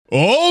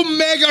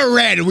Omega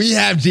Red, we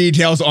have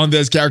details on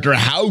this character.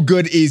 How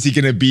good is he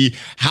going to be?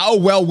 How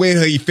well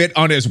will he fit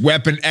on his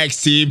Weapon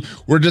X team?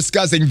 We're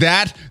discussing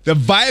that, the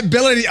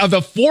viability of the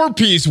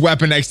 4-piece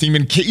Weapon X team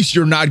in case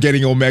you're not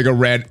getting Omega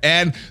Red,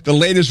 and the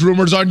latest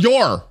rumors on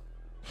your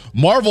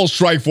Marvel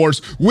Strike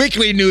Force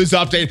weekly news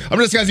update. I'm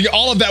discussing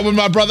all of that with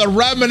my brother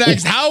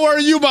Reminex. How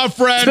are you, my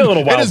friend? It's been a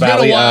little while, it has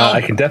been a while.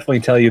 I can definitely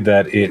tell you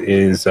that it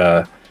is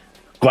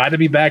glad to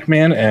be back,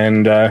 man,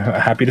 and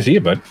happy to see you,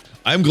 bud.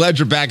 I'm glad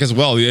you're back as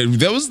well.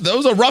 That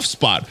was a rough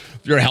spot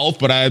for your health,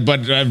 but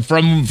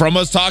from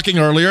us talking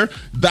earlier,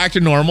 back to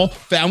normal.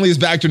 Family is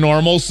back to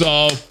normal,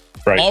 so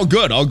right. all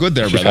good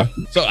there, brother.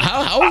 So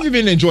how have you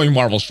been enjoying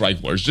Marvel Strike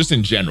Force just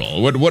in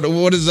general? What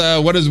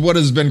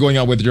has been going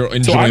on with your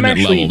enjoyment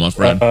level, my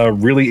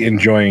friend? Really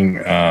enjoying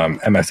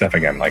MSF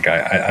again. Like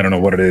I don't know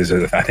what it is.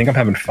 I think I'm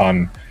having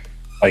fun,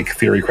 like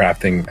theory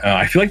crafting.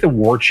 I feel like the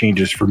war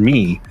changes for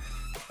me.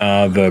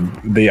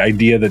 The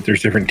idea that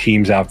there's different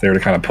teams out there to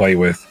kind of play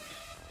with.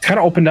 Kind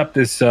of opened up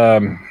this I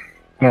don't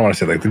want to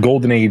say like the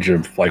golden age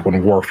of like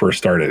when war first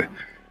started.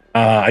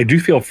 I do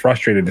feel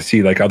frustrated to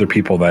see like other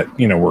people that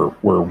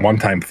were one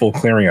time full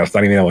clearing us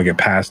not even able to get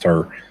past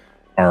our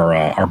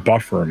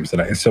buff rooms,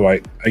 and so I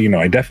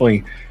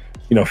definitely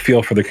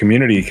feel for the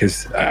community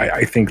because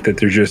I think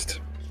that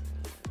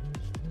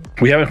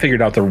we haven't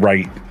figured out the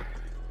right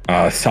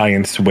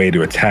science way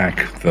to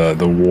attack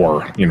the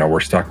war. We're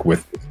stuck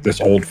with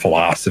this old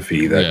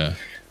philosophy that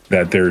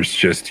there's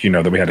just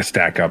that we had to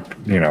stack up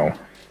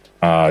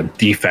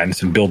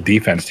defense and build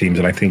defense teams,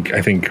 and I think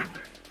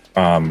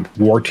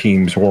war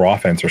teams, war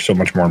offense are so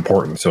much more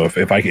important. So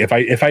if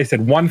I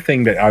said one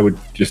thing that I would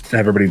just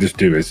have everybody just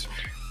do is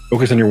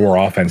focus on your war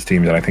offense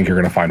teams, and I think you're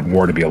going to find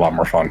war to be a lot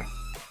more fun.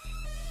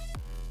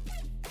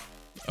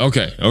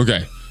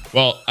 Okay.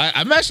 Well,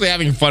 I'm actually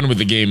having fun with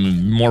the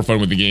game, more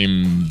fun with the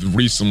game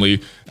recently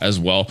as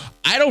well.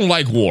 I don't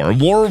like war.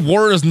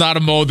 War is not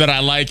a mode that I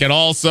like at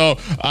all. So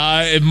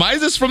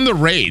mine is from the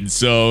raid.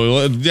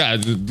 So yeah,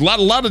 a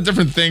lot of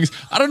different things.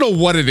 I don't know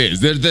what it is.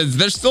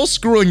 They're still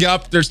screwing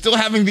up. They're still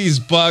having these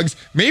bugs.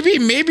 Maybe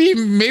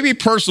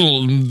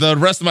personal. The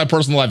rest of my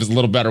personal life is a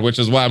little better, which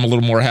is why I'm a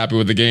little more happy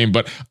with the game.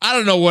 But I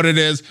don't know what it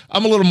is.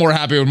 I'm a little more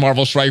happy with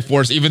Marvel Strike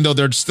Force, even though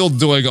they're still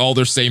doing all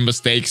their same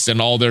mistakes and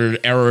all their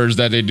errors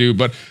that they do.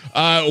 But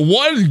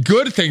one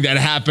good thing that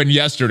happened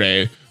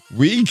yesterday,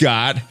 we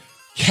got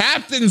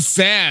Captain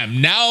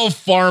Sam now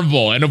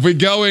farmable, and if we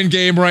go in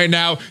game right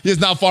now, he is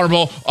now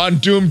farmable on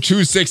Doom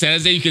 2.6. And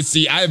as you can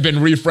see, I have been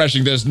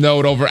refreshing this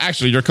node over.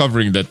 Actually, you're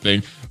covering that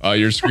thing.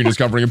 Your screen is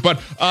covering it. But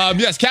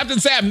yes, Captain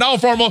Sam now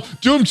farmable,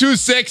 Doom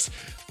 2.6.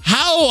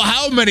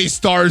 How many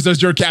stars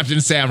does your Captain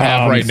Sam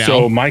have right now?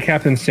 So my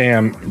Captain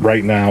Sam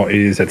right now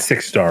is at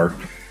 6-star.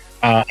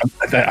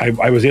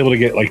 I was able to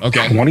get like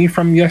 20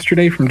 from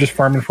yesterday from just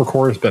farming for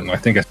cores, but I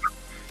think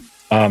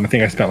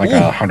I spent like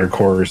 100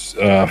 cores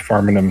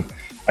farming them.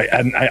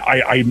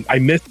 I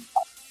missed.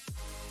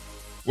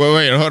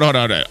 Wait, hold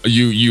on.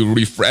 You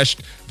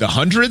refreshed the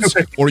hundreds,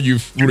 or you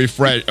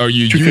refresh, or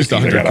you used the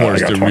 100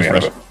 cores to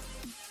refresh?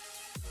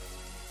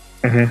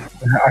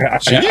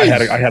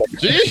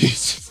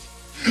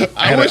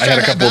 I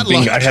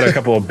had a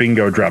couple of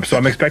bingo drops, so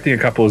I'm expecting a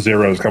couple of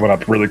zeros coming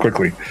up really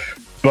quickly,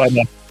 but.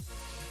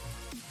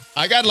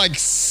 I got like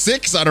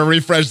 6 on a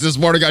refresh this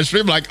morning on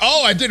stream. Like,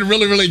 I did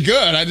really, really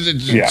good. I did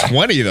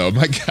 20 though.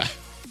 My God.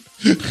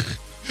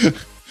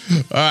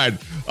 All right.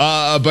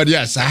 But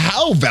yes,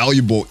 how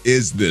valuable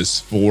is this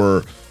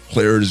for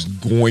players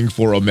going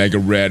for Omega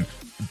Red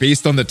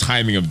based on the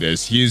timing of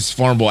this? He is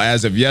farmable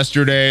as of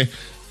yesterday.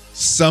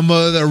 Some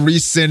of the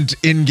recent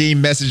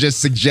in-game messages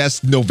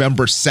suggest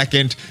November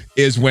 2nd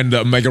is when the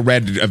Omega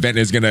Red event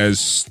is going to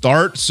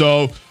start.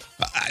 So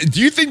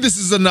do you think this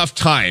is enough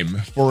time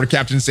for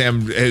Captain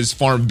Sam, his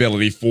farm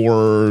ability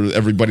for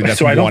everybody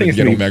that's wanting to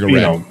get Omega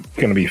Red?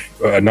 Going to be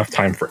enough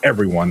time for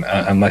everyone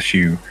unless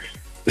you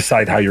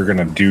decide how you're going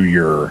to do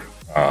your,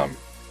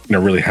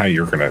 really how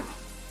you're going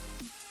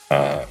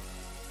to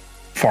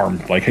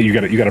farm. Like you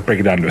got to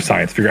break it down into a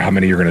science, figure out how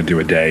many you're going to do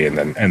a day, and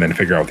then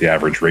figure out what the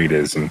average rate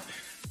is.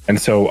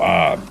 And so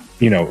I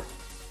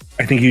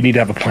think you need to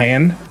have a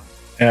plan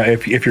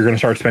if you're going to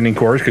start spending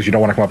cores, because you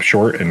don't want to come up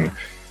short and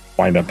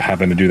wind up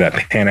having to do that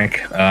panic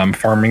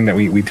farming that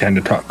we tend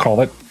to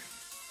call it.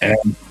 I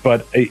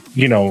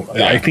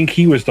think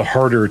he was the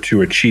harder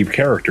to achieve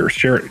character.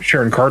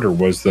 Sharon Carter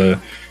was the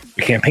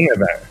campaign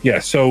event. Yeah,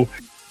 so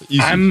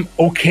easy. I'm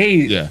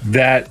okay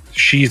that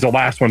she's the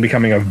last one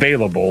becoming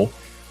available,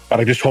 but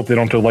I just hope they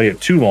don't delay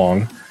it too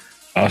long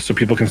so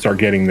people can start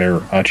getting their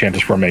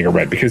chances for Omega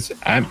Red. Because,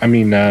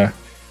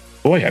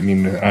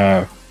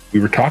 we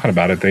were talking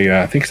about it.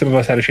 I think some of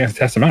us had a chance to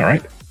test them out,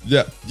 right?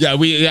 Yeah.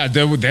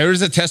 There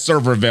is a test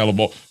server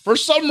available. For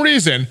some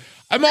reason,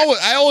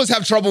 I always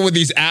have trouble with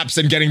these apps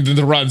and getting them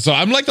to run. So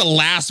I'm like the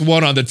last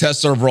one on the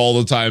test server all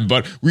the time.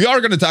 But we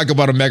are going to talk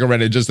about Omega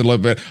Red in just a little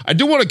bit. I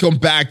do want to come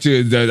back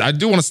to I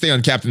do want to stay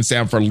on Captain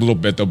Sam for a little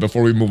bit though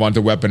before we move on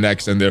to Weapon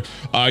X. And there,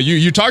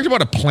 you talked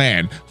about a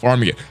plan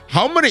farming it.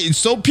 How many?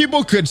 So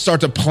people could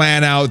start to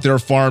plan out their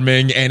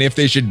farming and if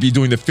they should be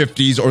doing the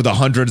 50s or the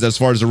 100s as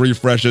far as the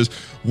refreshes.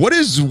 What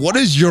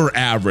is your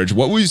average?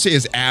 What would you say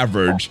is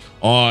average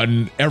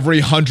on every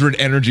 100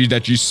 energy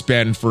that you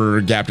spend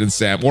for Captain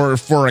Sam or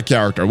for a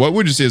character? What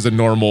would you say is a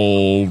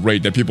normal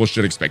rate that people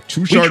should expect?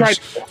 2 shards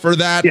for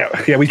that?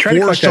 Yeah, we tried to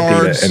collect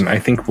that data, and I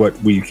think what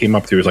we came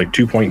up to was like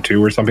 2.2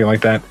 or something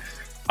like that.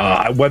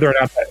 Whether or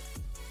not that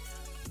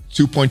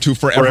 2.2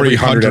 for every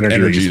 100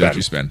 energy that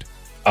you spend.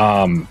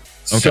 Okay.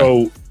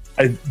 So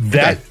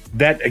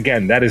that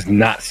again, that is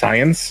not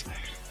science.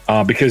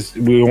 Because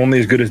we were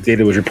only as good as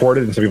data was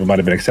reported, and some people might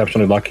have been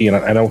exceptionally lucky, and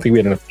I don't think we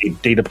had enough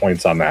data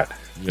points on that.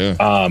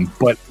 Yeah.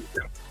 But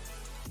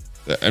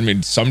I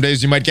mean, some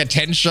days you might get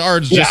 10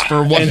 shards just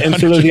for one. And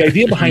so the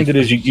idea behind it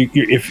is,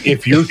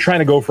 if you're trying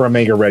to go for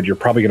Omega Red, you're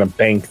probably going to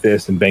bank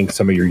this and bank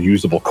some of your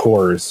usable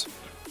cores.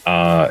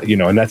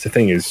 And that's the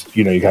thing is,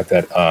 you got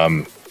that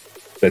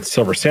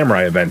Silver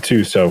Samurai event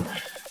too, so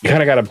you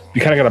kind of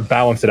gotta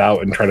balance it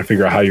out and try to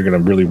figure out how you're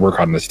going to really work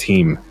on this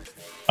team.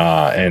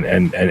 And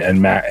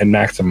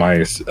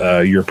maximize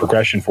your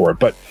progression for it.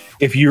 But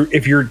if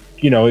you're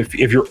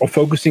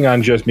focusing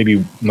on just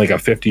maybe like a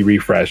 50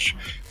 refresh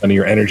and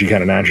your energy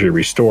kind of naturally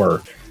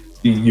restore,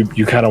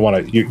 you kind of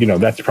want to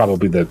that's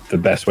probably the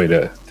best way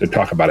to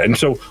talk about it. And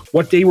so,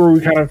 what day were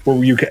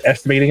you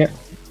estimating it?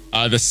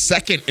 The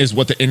second is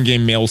what the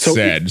in-game mail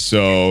said.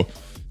 So.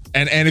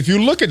 And if you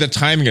look at the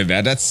timing of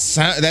that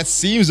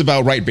seems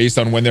about right based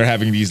on when they're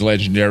having these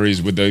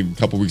legendaries with a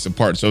couple weeks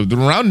apart. So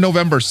around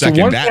November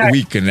 2nd,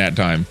 week in that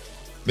time.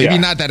 Maybe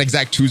not that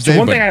exact Tuesday. So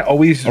one thing I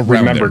always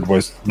remembered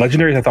was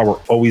legendaries I thought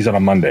were always on a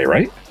Monday,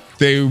 right?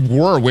 They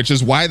were, which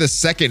is why the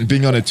second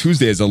being on a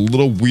Tuesday is a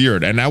little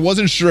weird. And I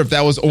wasn't sure if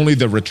that was only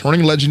the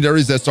returning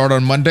legendaries that start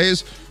on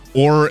Mondays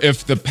or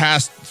if the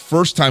past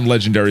first-time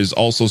legendaries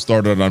also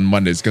started on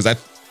Mondays. Because I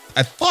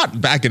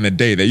thought back in the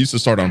day they used to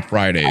start on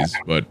Fridays,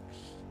 but...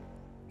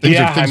 Things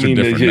are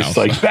just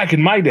now, like back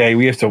in my day,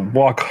 we used to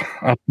walk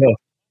uphill.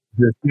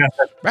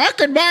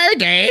 Back in my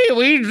day,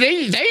 they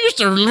used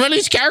to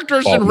release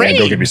characters in raids.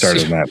 Don't get me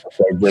started on that.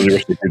 I really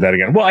wish they did that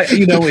again. Well,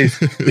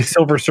 is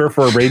Silver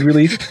Surfer a raid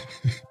release?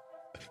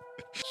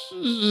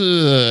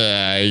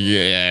 Yeah,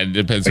 it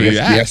depends who you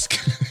ask.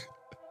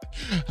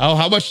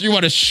 How much do you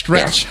want to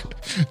stretch?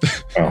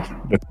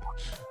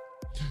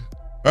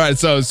 All right,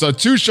 so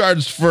 2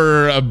 shards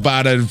for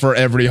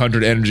every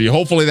 100 energy.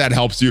 Hopefully that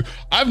helps you.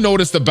 I've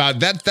noticed about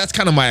that. That's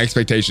kind of my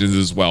expectations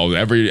as well.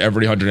 Every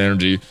 100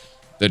 energy,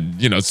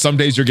 that some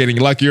days you're getting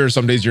luckier,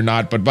 some days you're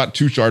not. But about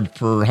 2 shards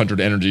per 100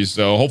 energy.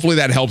 So hopefully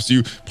that helps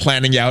you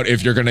planning out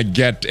if you're gonna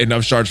get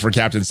enough shards for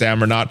Captain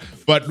Sam or not.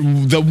 But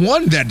the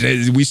one that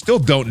we still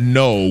don't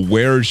know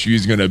where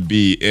she's gonna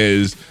be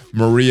is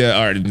Maria.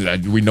 Or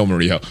we know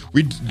Maria.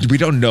 We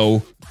don't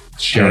know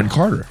Sharon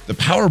Carter, the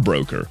power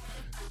broker.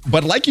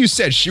 But like you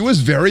said, she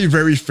was very,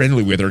 very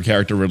friendly with her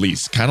character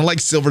release. Kind of like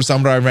Silver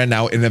Samurai right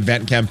now in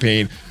event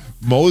campaign.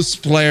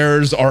 Most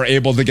players are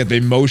able to get the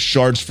most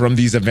shards from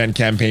these event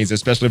campaigns,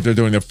 especially if they're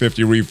doing the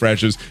 50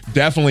 refreshes.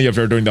 Definitely if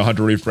they're doing the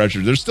 100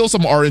 refreshes. There's still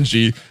some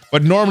RNG,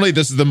 but normally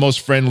this is the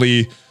most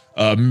friendly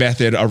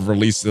method of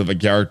release of a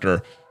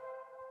character.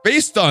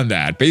 Based on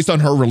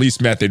her release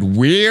method,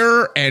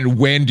 where and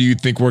when do you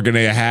think we're going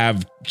to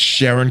have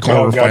Sharon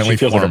Carter finally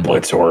feels like a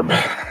Blitz Orb.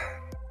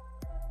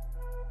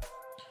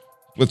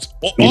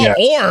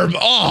 Orb.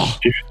 Oh,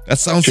 that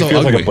sounds so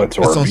ugly. Like a Blitz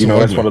Orb.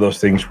 That's one of those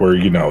things where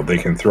they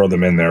can throw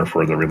them in there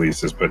for the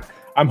releases, but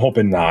I'm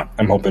hoping not.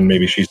 I'm hoping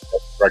maybe she's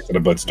directed a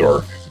Blitz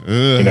store.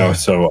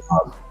 So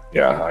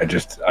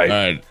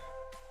right.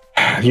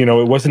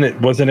 Wasn't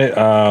it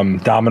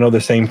Domino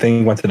the same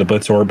thing, went to the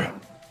Blitz Orb?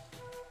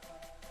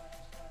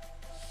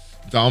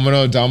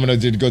 Domino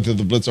did go to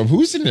the Blitz Orb.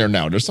 Who's in there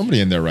now? There's somebody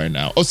in there right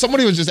now. Oh,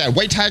 somebody was just added.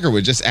 White Tiger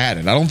was just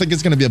added. I don't think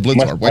it's going to be a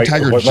Blitz Orb. White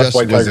Tiger was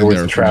in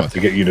there. Trap to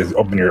get you to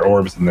open your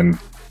orbs and then,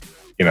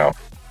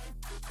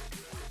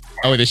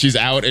 Oh, that she's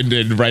out and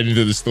then right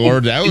into the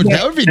store. That would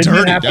be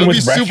dirty. That would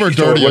be super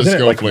dirty. Wasn't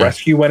it like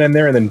Rescue went in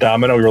there and then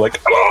Domino? You were like,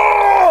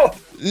 oh.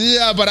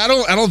 Yeah, but I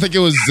don't think it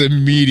was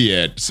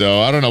immediate. So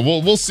I don't know.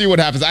 We'll see what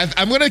happens.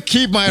 I'm going to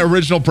keep my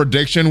original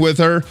prediction with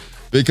her.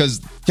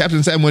 Because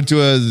Captain Sam went to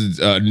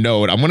a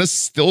node, I'm gonna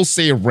still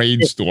say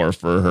raid store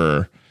for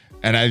her,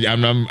 and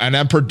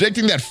I'm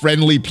predicting that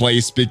friendly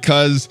place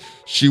because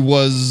she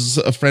was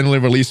a friendly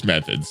release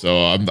method. So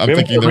I'm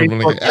thinking they're going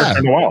to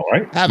in a while,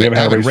 right? Have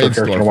a raid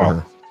store for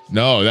her.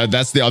 No,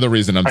 that's the other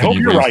reason I'm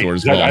thinking raid store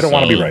as well. I don't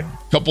want to be right.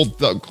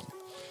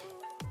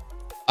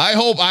 I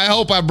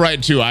hope I'm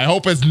right too. I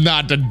hope it's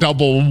not the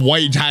double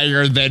White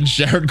Tiger then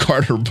Sharon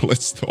Carter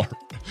Blitz store.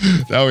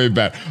 That would be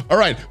bad. All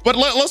right, but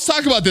let's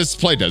talk about this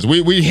playtest.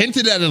 We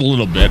hinted at it a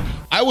little bit.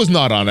 I was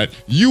not on it.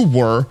 You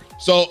were.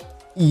 So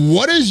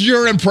what is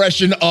your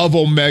impression of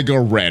Omega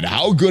Red?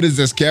 How good is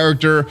this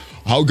character?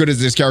 How good is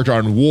this character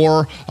on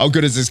War? How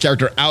good is this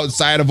character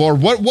outside of War?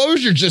 What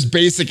was your just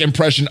basic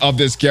impression of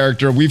this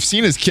character? We've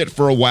seen his kit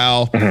for a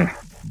while.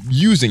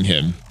 Using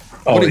him.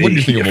 What do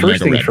you think of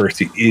Omega Red?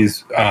 First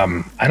is,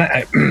 and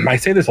I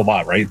say this a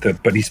lot, right?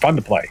 But he's fun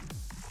to play.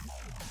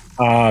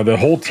 The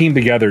whole team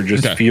together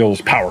just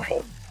feels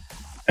powerful.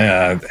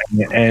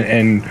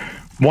 And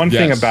one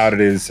thing about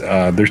it is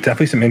there's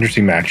definitely some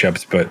interesting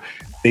matchups, but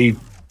they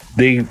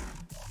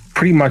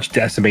pretty much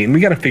decimate. And we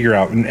got to figure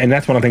out, and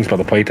that's one of the things about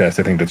the playtest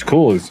I think that's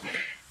cool is,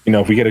 you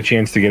know, if we get a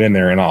chance to get in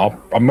there, and I'm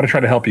going to try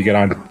to help you get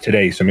on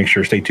today, so make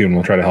sure stay tuned.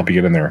 We'll try to help you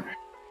get in there.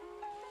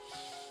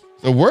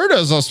 The word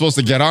is supposed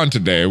to get on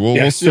today.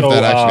 We'll see if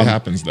that actually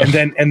happens, though.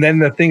 And then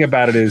the thing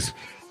about it is,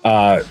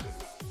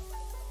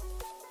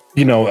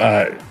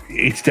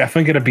 it's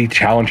definitely going to be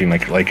challenging. Are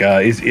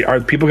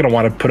people going to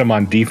want to put him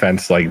on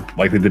defense like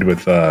they did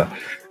with?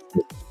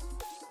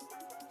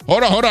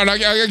 Hold on. I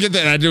get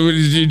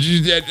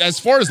that. As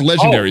far as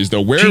legendaries,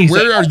 though,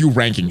 where are you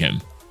ranking him?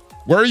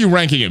 Where are you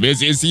ranking him?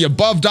 Is he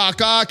above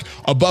Doc Ock,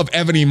 above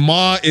Ebony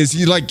Maw? Is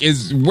he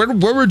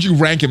where would you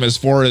rank him as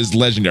far as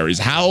legendaries?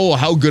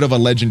 How good of a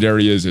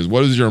legendary is his?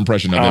 What is your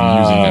impression of him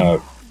using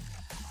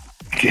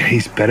him?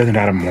 He's better than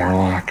Adam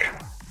Warlock.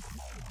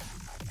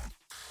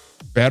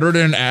 Better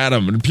than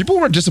Adam. And people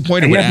were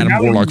disappointed when Adam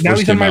Warlock first came out. Now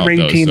he's on my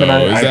raid team, and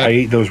I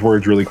ate those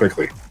words really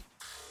quickly.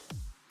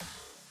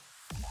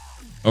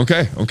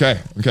 Okay.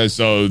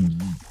 So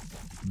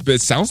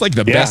it sounds like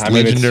the best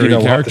legendary character.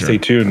 We'll have to stay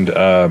tuned.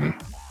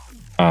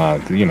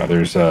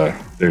 There's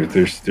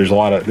a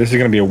lot of, this is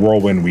going to be a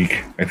whirlwind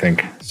week, I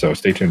think. So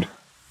stay tuned.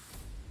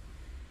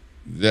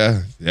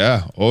 Yeah.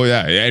 Oh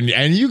yeah.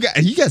 And you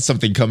got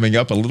something coming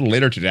up a little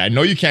later today. I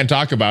know you can't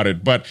talk about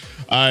it, but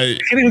very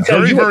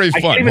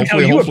fun.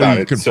 Hopefully you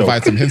could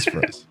provide some hints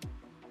for us.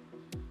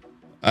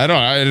 I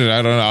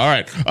don't know. All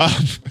right.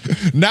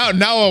 Now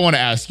I want to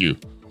ask you.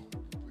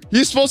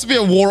 He's supposed to be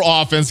a War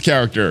offense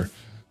character.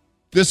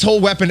 This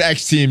whole Weapon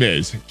X team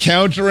is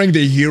countering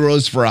the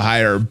Heroes for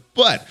Hire,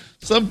 but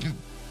some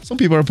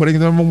people are putting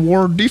them on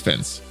War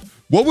defense.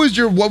 What was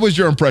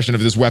your impression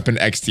of this Weapon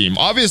X team?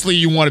 Obviously,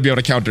 you want to be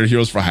able to counter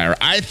Heroes for Hire.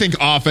 I think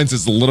offense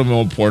is a little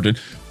more important,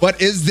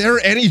 but is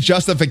there any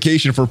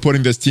justification for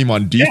putting this team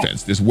on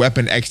defense? This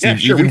Weapon X team,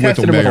 even with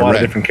Omega Red? A lot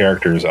of different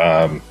characters.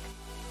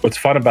 What's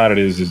fun about it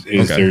is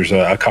there's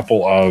a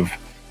couple of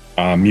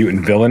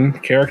mutant villain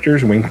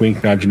characters. Wink,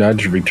 wink, nudge,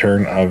 nudge.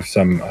 Return of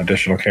some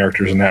additional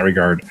characters in that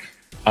regard.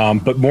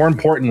 But more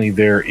importantly,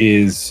 there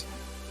is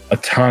a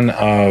ton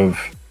of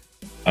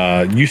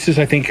uses.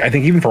 I think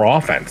even for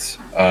offense.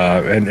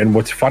 And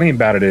what's funny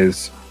about it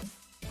is,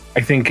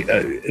 I think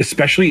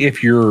especially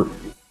if your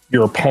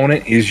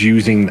opponent is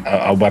using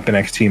a Weapon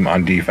X team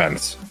on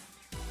defense,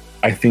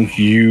 I think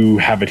you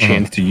have a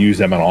chance to use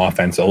them on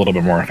offense a little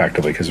bit more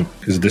effectively because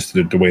this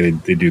is the way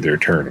they do their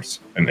turns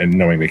and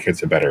knowing the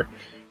kits are better.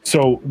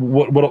 So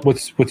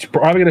what's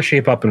probably going to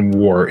shape up in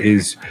War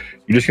is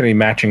you're just going to be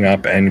matching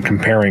up and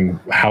comparing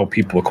how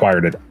people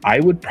acquired it. I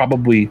would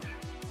probably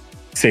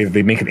say that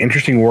they make an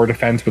interesting War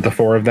defense with the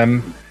four of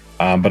them,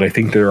 but I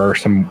think there are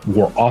some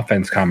War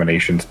offense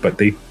combinations, but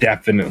they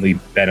definitely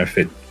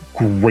benefit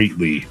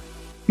greatly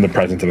from the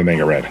presence of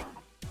Omega Red.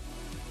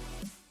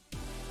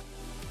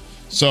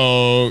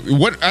 So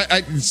what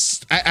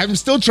I'm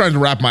still trying to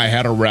wrap my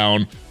head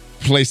around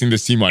placing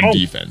this team on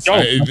defense.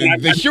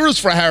 The Heroes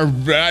for Hire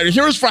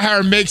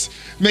makes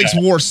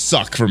War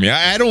suck for me.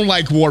 I don't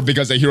like War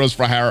because of Heroes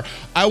for Hire.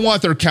 I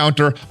want their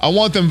counter. I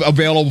want them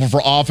available for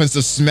offense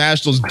to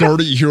smash those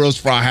dirty Heroes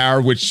for Hire,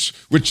 which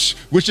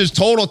is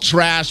total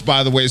trash,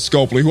 by the way.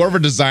 Scopely, whoever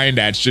designed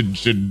that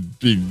should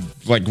be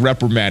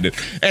reprimanded.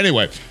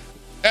 Anyway.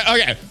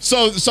 Okay,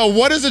 so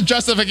what is the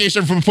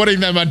justification for putting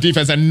them on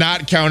defense and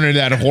not countering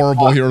that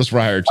horrible Heroes for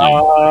Hire team?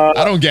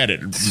 I don't get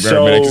it.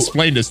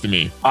 Explain this to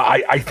me.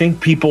 I think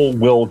people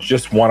will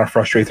just want to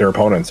frustrate their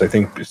opponents. I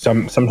think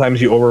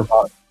sometimes you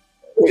overpower.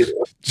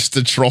 Just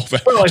to troll them.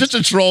 Just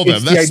to troll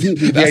them. That's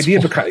the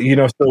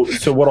idea.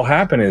 So what'll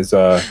happen is,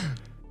 so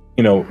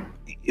the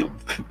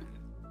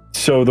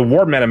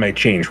War meta may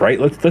change, right?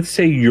 Let's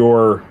say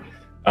you're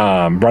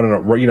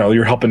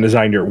you're helping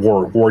design your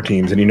war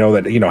teams, and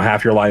that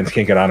half your lines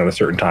can't get on at a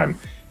certain time.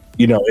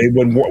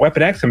 When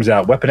Weapon X comes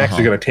out, Weapon X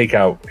is going to take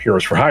out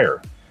Heroes for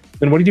Hire.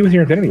 Then what do you do with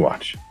your Infinity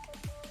Watch?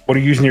 What are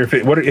you using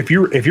if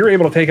you're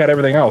able to take out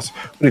everything else?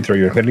 What do you throw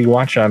your Infinity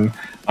Watch on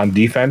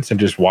defense and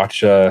just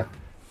watch as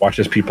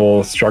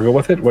people struggle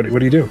with it? What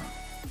do you do?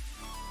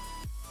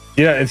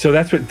 Yeah, and so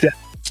that's what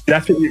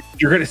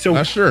you're gonna. So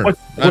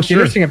what's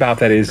interesting about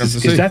that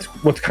is that's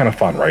what's kind of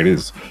fun, right?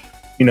 Is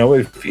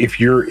if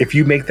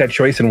you make that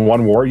choice in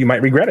one War, you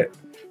might regret it,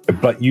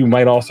 but you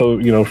might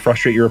also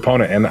frustrate your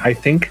opponent. And I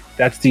think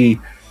that's kind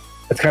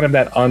of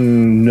that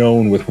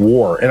unknown with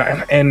War.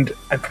 And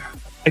I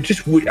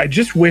just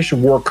wish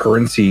War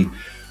currency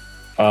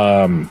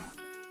wasn't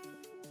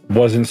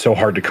so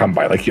hard to come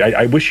by.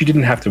 I wish you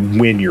didn't have to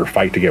win your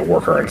fight to get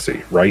War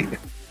currency, right?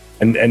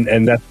 And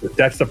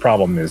that's the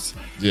problem is,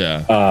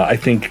 I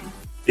think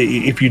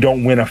if you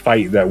don't win a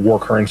fight, that war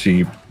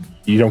currency,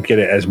 you don't get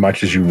it as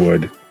much as you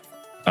would,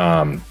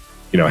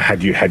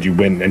 had you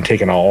win and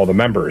taken all the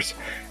members,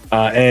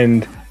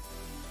 and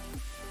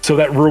so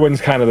that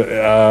ruins kind of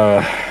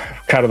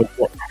the.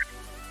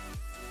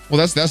 Well,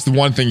 that's the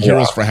one thing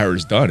Heroes for Hire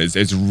has done is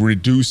it's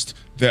reduced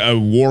the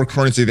war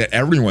currency that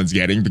everyone's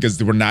getting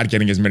because we're not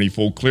getting as many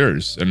full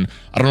clears. And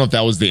I don't know if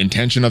that was the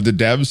intention of the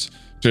devs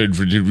to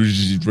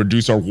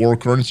reduce our war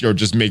currency or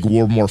just make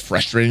war more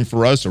frustrating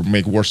for us or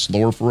make war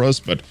slower for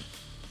us. But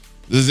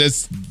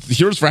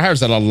Heroes for Hire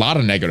has had a lot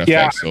of negative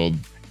effects. So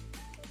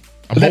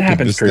that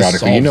happens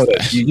periodically.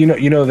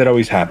 You know that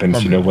always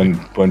happens.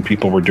 When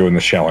people were doing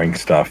the shelling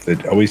stuff,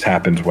 that always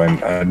happens when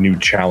a new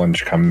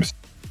challenge comes.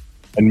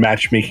 And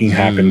matchmaking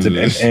happens,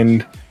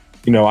 and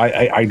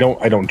I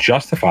don't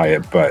justify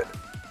it, but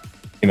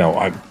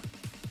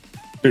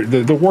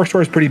the war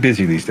store is pretty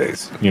busy these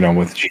days.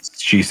 With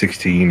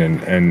G16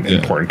 and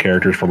important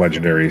characters for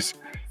legendaries.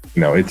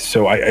 It's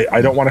so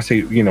I don't want to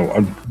say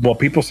well,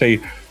 people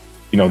say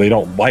they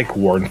don't like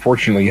war.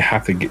 Unfortunately, you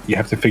have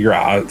to figure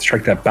out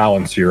strike that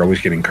balance. So you're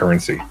always getting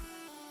currency.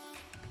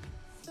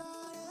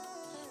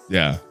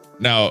 Yeah.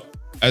 Now,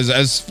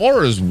 as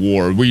far as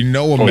war, we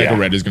know Omega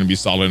Red is going to be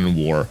solid in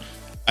war.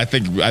 I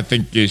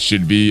think it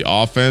should be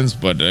offense,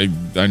 but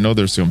I know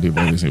there's some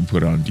people who's going to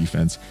put it on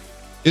defense.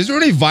 Is there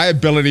any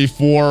viability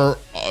for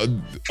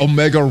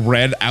Omega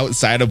Red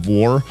outside of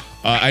war?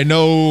 I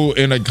know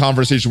in a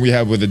conversation we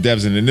had with the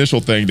devs in the initial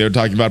thing, they were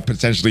talking about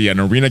potentially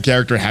an arena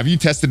character. Have you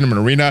tested him in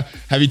arena?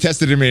 Have you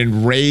tested him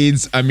in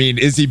raids? I mean,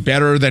 is he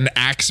better than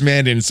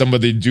Axeman in some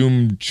of the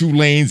Doom 2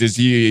 lanes? Is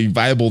he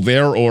viable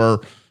there, or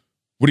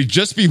would he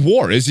just be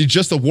war? Is he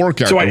just a war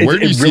character? So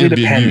it really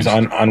depends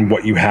on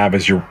what you have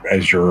as your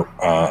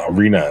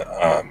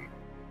arena.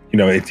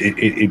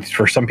 It's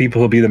for some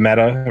people he'll be the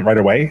meta right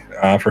away.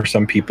 For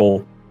some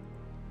people,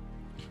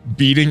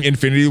 beating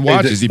Infinity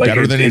Watch, is he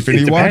better than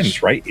Infinity Watch? It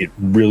depends, right? It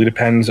really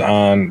depends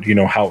on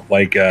how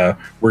where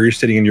you're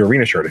sitting in your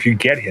arena chart. If you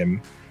get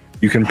him,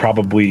 you can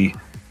probably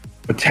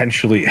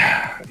potentially.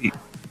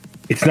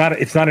 It's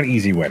not an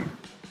easy win.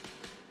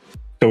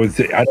 So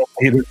they're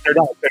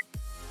not.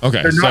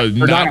 Okay, so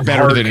not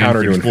better than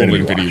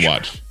Infinity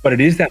Watch. But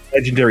it is that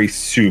legendary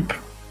soup.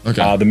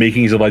 Okay. The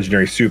makings of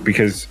legendary soup,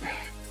 because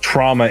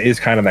trauma is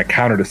kind of that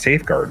counter to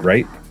safeguard,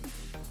 right?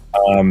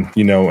 And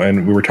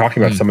we were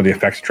talking about some of the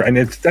effects, and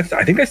I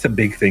think that's the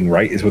big thing,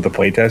 right? Is with the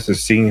playtest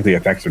is seeing the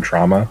effects of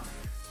trauma,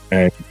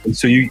 and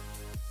so you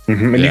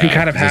can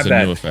kind of have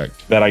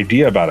that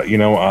idea about it.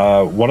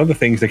 One of the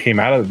things that came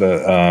out of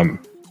the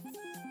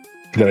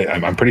that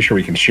I'm pretty sure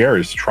we can share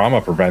is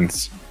trauma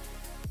prevents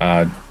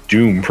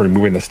Doom from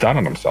removing the stun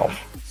on himself.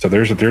 So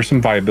there's some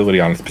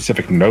viability on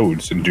specific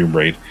nodes in Doom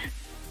Raid.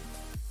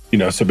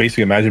 So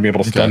basically, imagine being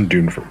able to stun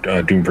Doom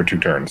for 2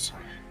 turns.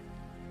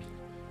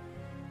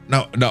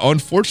 Now,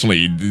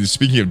 unfortunately,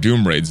 speaking of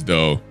Doom Raids,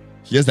 though,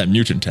 he has that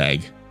mutant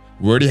tag.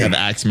 We already have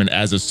Axeman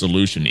as a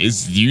solution. Do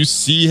you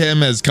see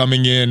him as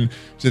coming in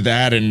to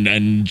that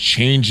and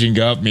changing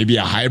up? Maybe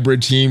a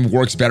hybrid team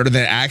works better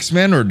than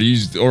Axeman,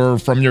 or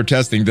from your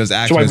testing, does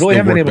Axeman? So I really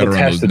haven't been able to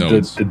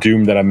test the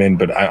Doom that I'm in,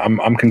 but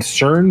I'm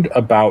concerned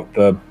about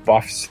the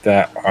buffs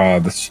that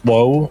the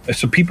slow.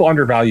 So people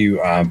undervalue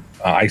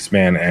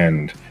Iceman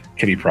and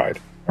Kitty Pryde.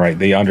 All right,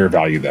 they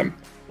undervalue them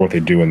for what they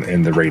do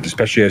in the raid,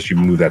 especially as you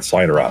move that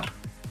slider up.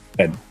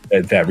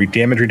 That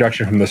damage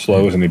reduction from the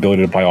slows and the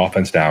ability to apply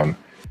offense down.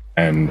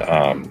 And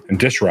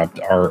disrupt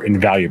are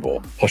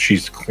invaluable. Plus,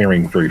 she's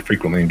clearing very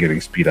frequently and getting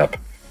speed up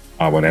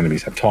when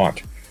enemies have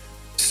taunt.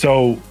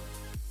 So,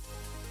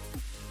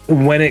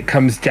 when it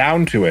comes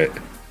down to it,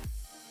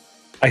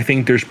 I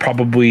think there's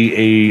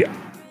probably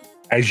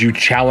as you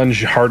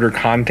challenge harder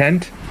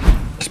content,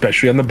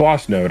 especially on the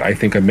boss node, I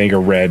think Omega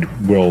Red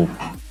will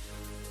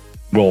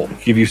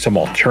give you some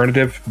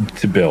alternative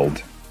to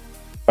build,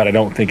 but I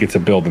don't think it's a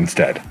build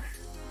instead.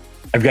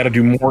 I've got to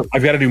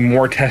do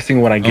more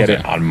testing when I get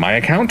it on my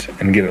account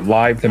and get it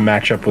live to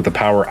match up with the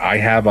power I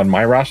have on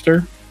my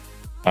roster.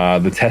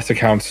 The test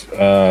accounts,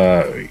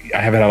 I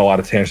haven't had a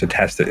lot of chance to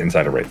test it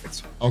inside of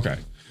raids. Okay.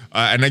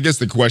 And I guess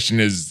the question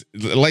is,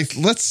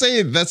 let's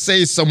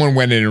say someone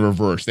went in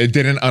reverse. They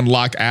didn't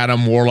unlock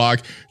Adam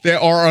Warlock. They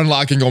are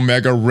unlocking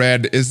Omega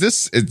Red.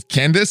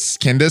 Can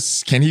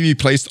he be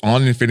placed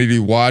on Infinity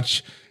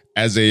Watch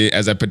as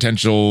a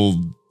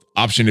potential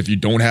option if you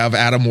don't have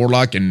Adam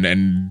Warlock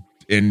and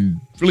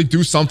really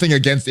do something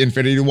against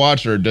Infinity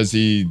Watch, or does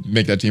he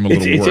make that team a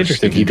little worse? It's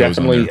interesting. He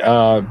definitely,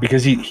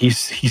 because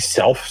he's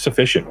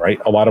self-sufficient, right?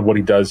 A lot of what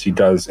he does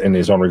in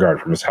his own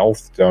regard, from his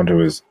health down to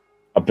his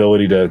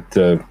ability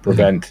to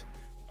prevent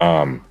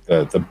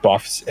the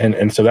buffs.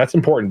 And so that's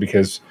important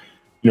because,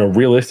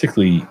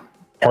 realistically,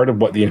 part of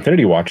what the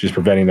Infinity Watch is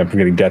preventing them from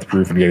getting Death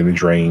Proof and getting the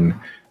Drain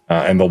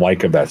and the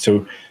like of that.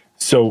 So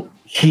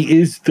he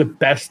is the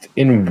best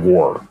in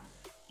war.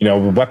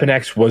 Weapon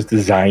X was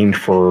designed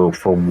for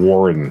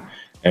war and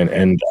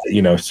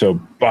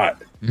but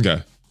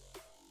okay.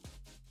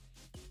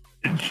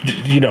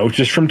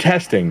 Just from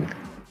testing,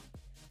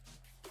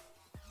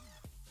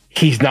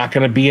 he's not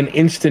going to be an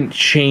instant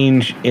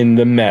change in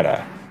the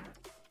meta,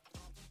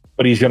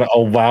 but he's going to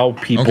allow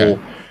people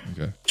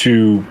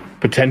to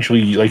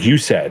potentially, like you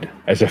said,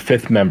 as a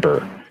fifth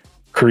member,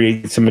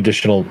 create some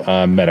additional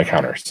meta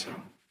counters.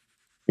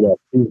 Yeah.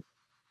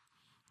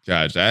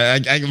 Gotcha.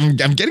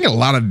 I'm getting a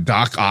lot of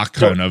Doc Ock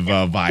kind of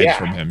vibes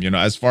from him,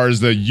 as far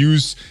as the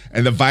use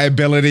and the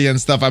viability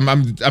and stuff.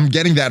 I'm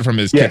getting that from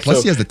his kit.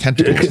 Plus, he has the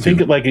tentacles. Think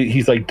it like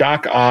he's like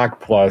Doc Ock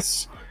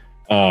plus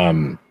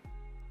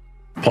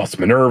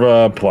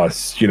Minerva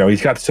plus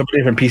he's got so many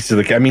different pieces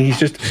of the. I mean,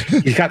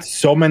 he's got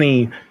so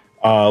many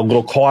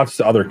little call-outs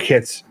to other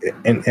kits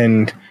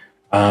and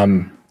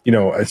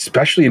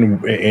especially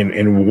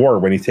in war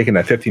when he's taking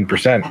that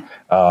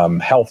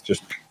 15% health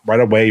just right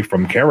away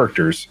from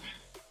characters.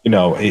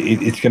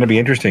 It's going to be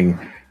interesting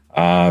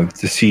to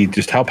see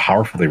just how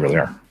powerful they really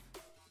are.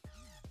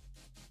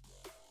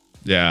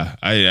 Yeah,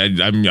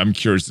 I'm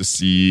curious to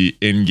see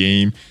in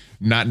game,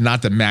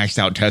 not the maxed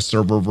out test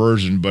server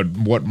version, but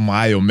what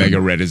my Omega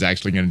Red is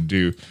actually going to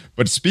do.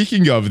 But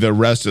speaking of the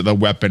rest of the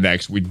Weapon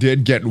X, we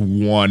did get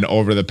one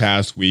over the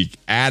past week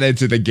added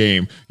to the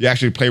game. You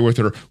actually play with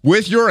her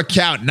with your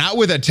account, not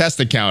with a test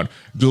account.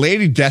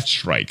 Lady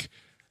Deathstrike.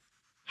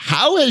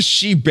 How has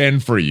she been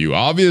for you?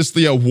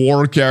 Obviously a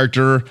war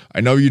character. I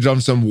know you've done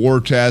some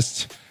war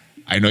tests.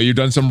 I know you've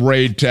done some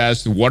raid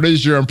tests. What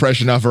is your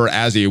impression of her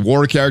as a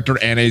war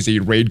character and as a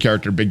raid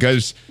character?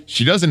 Because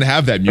she doesn't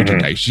have that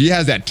mutant tag. She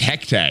has that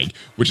tech tag,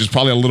 which is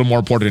probably a little more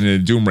important in the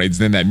Doom raids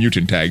than that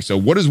mutant tag. So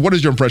what is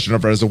your impression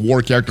of her as a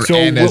war character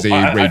and as a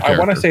raid character? I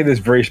want to say this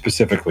very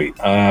specifically.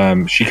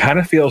 She kind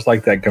of feels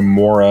like that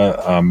Gamora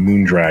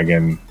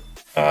Moondragon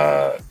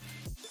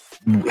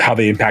how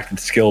they impacted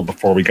skill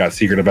before we got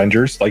Secret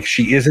Avengers. Like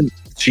she isn't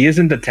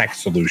the tech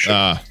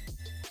solution.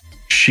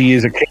 She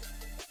is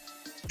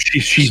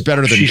she's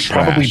better than she's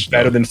trash, probably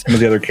better than some of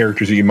the other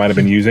characters that you might have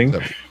been using.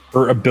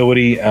 Her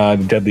ability,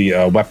 deadly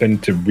weapon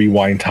to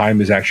rewind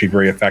time is actually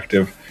very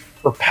effective.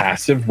 Her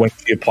passive, when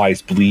she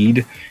applies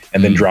bleed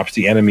and then drops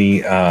the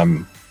enemy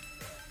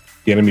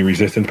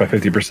resistance by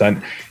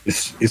 50%,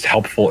 is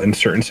helpful in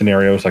certain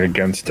scenarios, like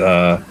against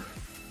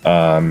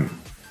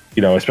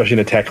especially in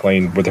the tech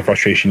lane with the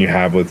frustration you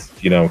have with,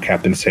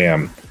 Captain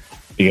Sam,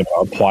 being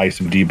able to apply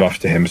some debuffs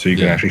to him so you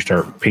can actually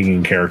start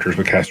pinging characters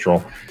with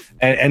Kestrel.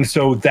 And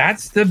so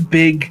that's the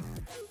big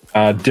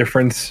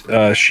difference.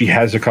 She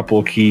has a couple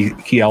of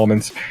key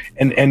elements.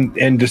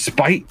 And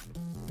despite,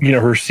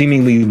 her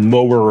seemingly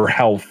lower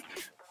health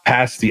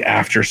past the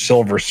after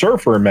Silver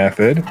Surfer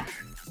method,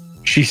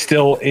 she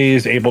still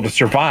is able to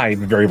survive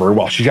very, very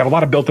well. She's got a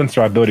lot of built-in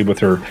survivability with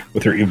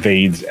her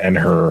evades and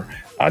her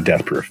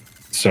death proof.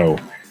 So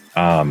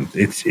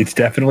it's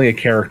definitely a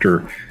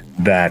character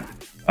that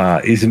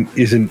isn't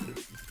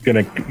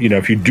gonna,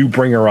 if you do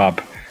bring her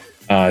up,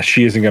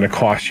 she isn't going to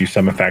cost you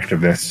some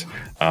effectiveness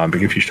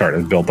because you start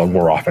to build a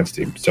war offense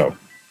team. So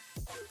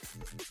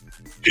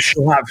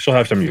she'll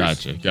have some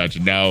use.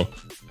 Gotcha.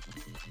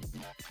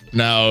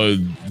 Now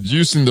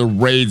using the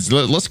raids,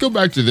 let's go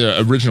back to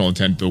the original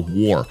intent, the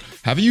war.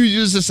 Have you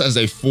used this as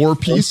a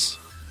 4-piece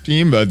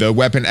team, the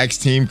Weapon X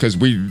team? Because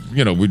we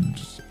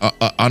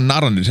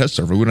not on the test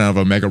server. We don't have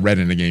Omega Red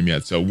in the game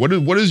yet. So what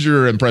is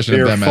your impression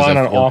of them as a 4-piece? They're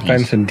fun on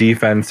offense and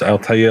defense. I'll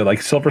tell you,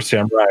 like Silver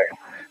Samurai,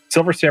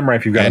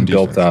 if you've got them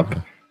built up,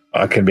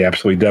 can be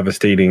absolutely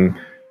devastating.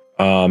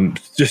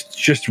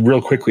 Just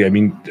real quickly, I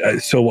mean,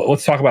 so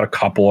let's talk about a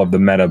couple of the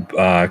meta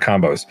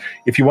combos.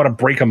 If you want to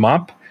break them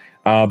up,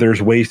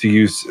 there's ways to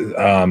use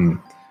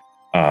Lady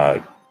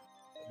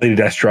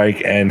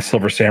Deathstrike and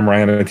Silver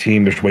Samurai on a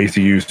team. There's ways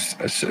to use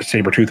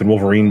Sabretooth and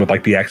Wolverine with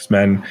like the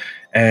X-Men,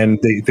 and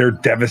they're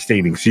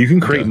devastating. So you can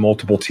create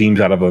multiple teams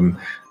out of them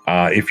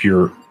if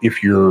you're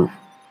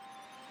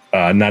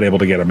not able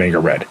to get Omega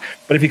Red.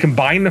 But if you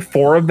combine the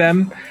 4 of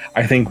them,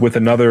 I think with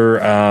another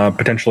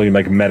potentially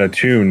like meta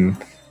tune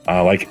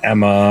like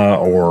Emma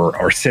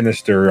or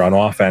Sinister on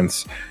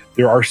offense,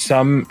 there are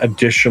some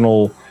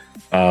additional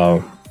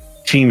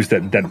teams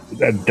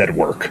that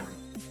work.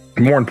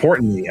 More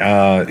importantly,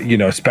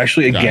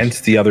 especially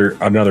against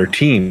another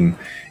team,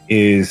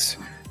 is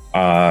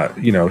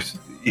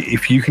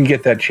if you can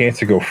get that chance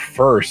to go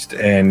first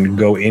and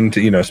go into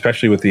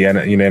especially with the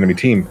enemy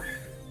team.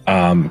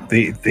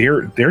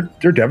 They're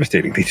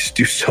devastating. They just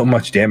do so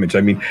much damage.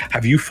 I mean,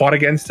 have you fought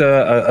against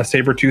a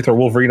Sabretooth or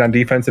Wolverine on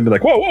defense and be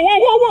like, whoa,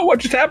 what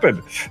just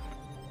happened?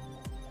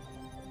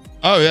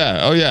 Oh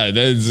yeah.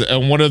 There's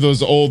one of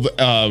those old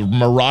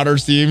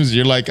Marauders teams.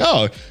 You're like,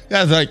 oh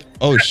yeah, it's like,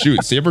 oh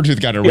shoot,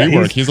 Sabretooth got a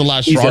rework. He's a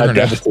lot stronger now.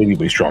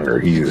 Devastatingly stronger.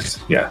 He is,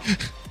 yeah.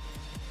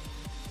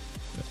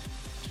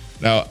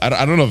 Now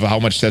I don't know how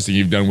much testing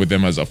you've done with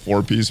them as a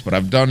 4-piece, but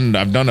I've done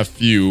a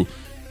few.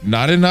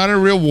 Not in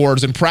real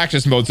wars, in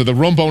practice mode, so the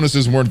room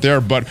bonuses weren't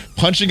there, but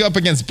punching up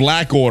against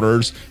Black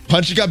Orders,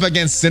 punching up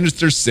against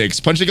Sinister Six,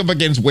 punching up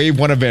against Wave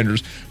 1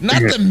 Avengers.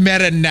 Not the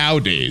meta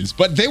nowadays,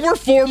 but they were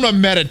former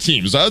meta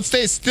teams. So I would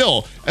say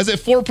still, as a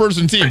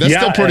 4-person team, that's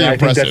still pretty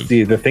impressive. I think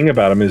that's the thing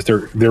about them is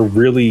they're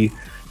really,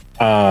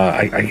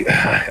 I'm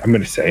going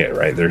to say it,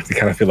 right? They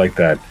kind of feel like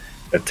that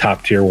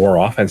top tier war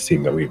offense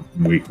team that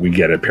we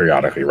get it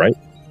periodically, right?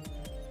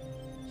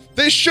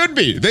 They should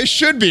be. They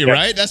should be,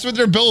 right? That's what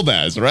they're billed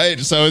as, right?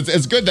 So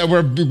it's good that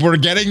we're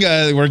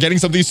getting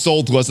something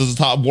sold to us as a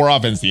top war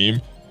offense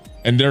team,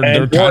 and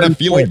they're kind of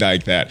feeling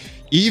like that.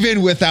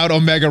 Even without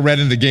Omega Red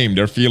in the game,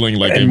 they're feeling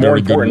like a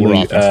very good war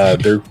offense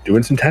team. They're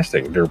doing some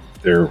testing. They're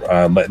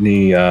letting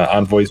the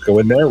envoys go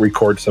in there,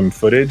 record some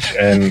footage,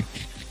 and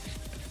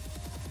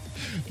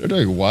they're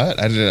doing what?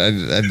 I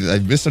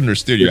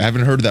misunderstood you. I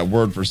haven't heard that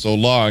word for so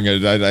long. I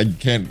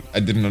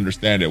didn't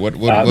understand it. What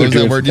was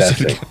that word you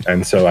said?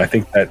 And so I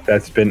think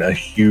that's been a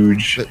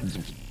huge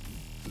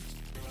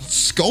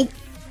scope.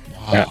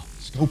 Wow, yeah.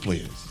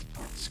 Scopely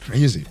it's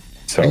crazy.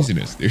 So,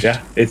 craziness, dude.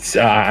 Yeah, it's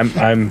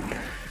I'm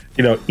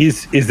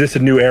is this a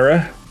new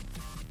era?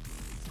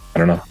 I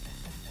don't know.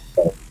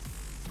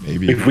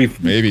 Maybe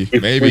we've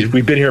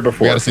been here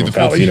before.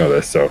 You know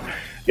this, so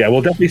yeah,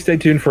 we'll definitely stay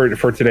tuned for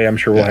today. I'm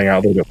sure we'll hang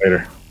out a little bit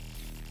later.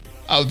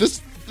 Oh,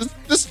 this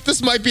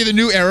might be the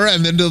new era,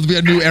 and then there'll be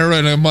a new era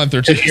in a month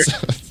or two.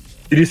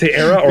 Did you say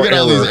era or error?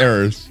 All these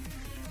errors.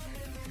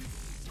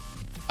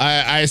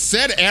 I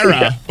said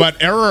era,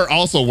 but error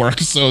also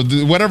works. So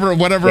whatever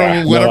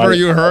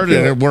you heard,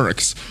 it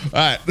works.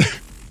 All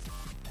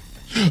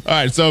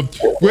right. So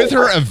with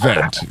her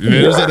event,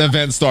 there's an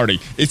event starting.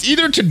 It's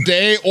either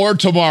today or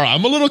tomorrow.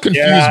 I'm a little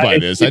confused by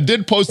this. I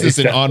did post this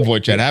in Envoy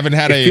chat. I haven't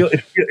had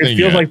it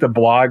feels like the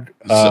blog.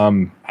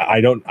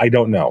 I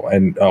don't know,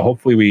 and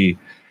hopefully we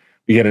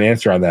get an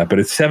answer on that. But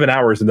it's 7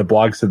 hours, and the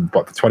blog said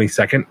about the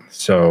 22nd.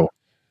 So.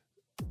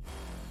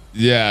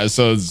 Yeah,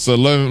 so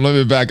let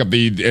me back up.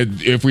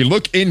 If we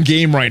look in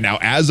game right now,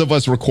 as of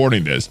us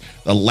recording this,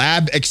 the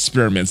lab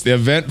experiments, the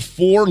event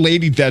for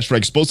Lady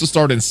Deathstrike, supposed to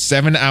start in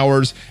 7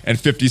 hours and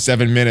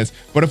 57 minutes.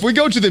 But if we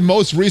go to the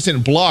most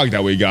recent blog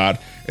that we got,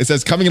 it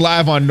says coming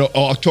live on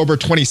October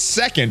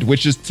 22nd,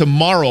 which is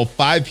tomorrow,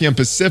 5 p.m.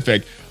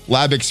 Pacific,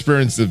 lab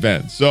experience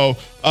event. So,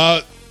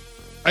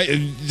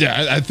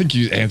 I think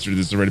you answered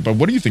this already, but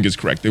what do you think is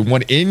correct? The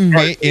one in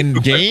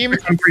game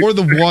or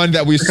the one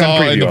that we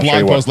saw in the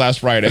blog post last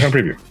Friday?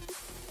 Preview.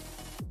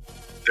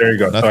 There you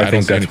go. So I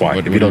think that's why.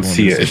 If you don't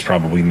see it, it's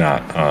probably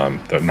not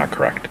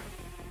correct.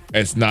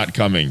 It's not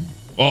coming.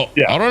 Well,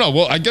 yeah. I don't know.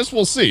 Well, I guess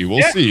we'll see.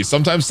 We'll see.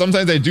 Sometimes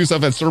they do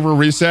stuff at server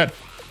reset.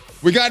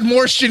 We got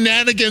more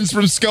shenanigans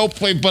from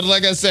Scopeplay, but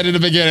like I said in the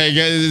beginning,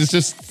 it's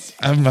just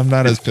I'm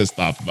not as pissed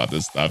off about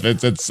this stuff.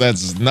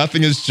 It's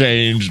nothing has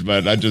changed,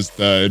 but I just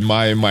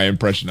my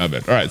impression of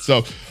it. All right,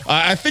 so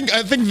I think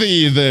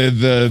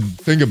the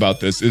thing about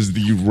this is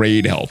the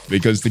raid health,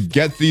 because to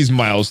get these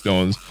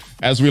milestones,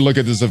 as we look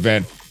at this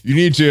event, you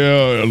need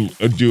to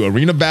do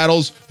arena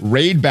battles,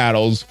 raid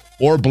battles,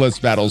 or blitz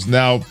battles.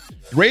 Now,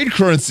 raid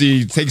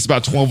currency takes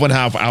about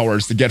 12.5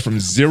 hours to get from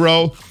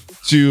 0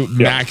 to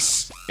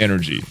max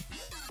energy.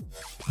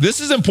 This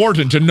is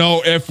important to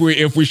know if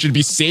we should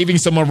be saving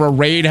some of our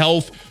raid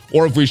health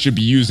or if we should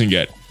be using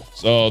it.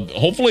 So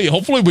hopefully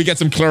we get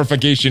some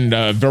clarification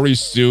very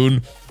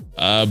soon.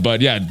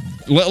 But yeah,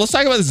 let's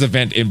talk about this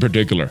event in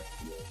particular.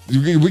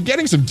 We're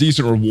getting some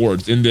decent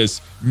rewards in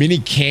this mini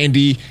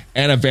candy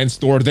and event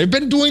store. They've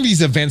been doing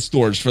these event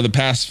stores for the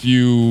past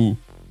few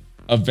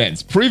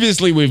events.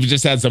 Previously, we've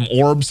just had some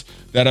orbs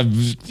that have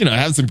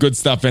had some good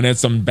stuff in it,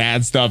 some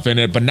bad stuff in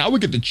it. But now we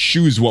get to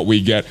choose what we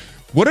get.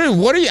 How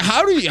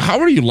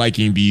are you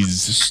liking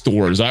these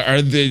stores?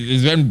 I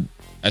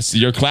see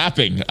you're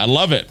clapping. I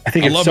love it.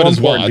 I love it as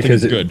well. I think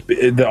it's good.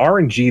 The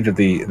RNG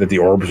that the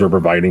orbs were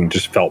providing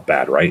just felt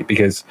bad, right?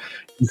 Because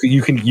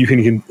you can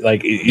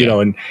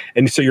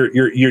and so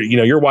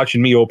you're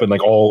watching me open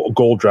like all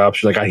gold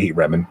drops. You're like, I hate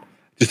Remen.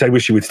 Just I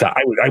wish he would stop.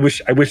 I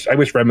wish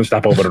Remen would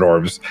stop opening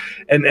orbs.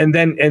 And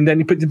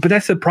then but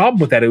that's the problem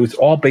with that. It was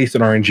all based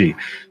on RNG.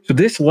 So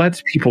this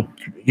lets people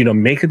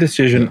make a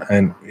decision,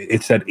 and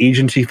it's that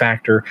agency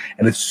factor,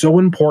 and it's so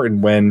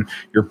important when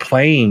you're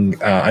playing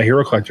a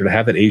hero collector to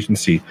have that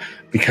agency,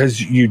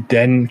 because you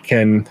then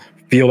can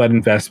feel that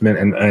investment,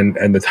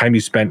 and the time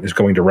you spent is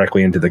going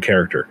directly into the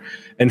character.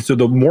 And so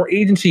the more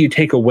agency you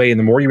take away and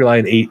the more you rely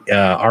on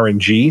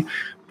RNG,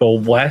 the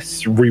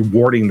less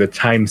rewarding the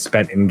time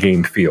spent in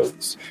game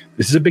feels.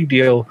 This is a big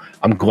deal.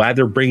 I'm glad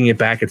they're bringing it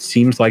back. It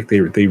seems like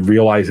they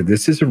realize that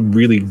this is a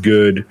really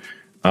good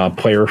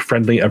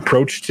player-friendly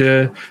approach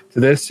to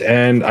this,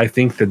 and I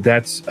think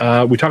that's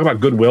we talk about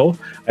goodwill.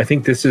 I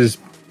think this is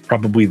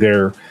probably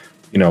their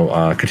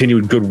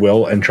continued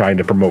goodwill and trying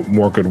to promote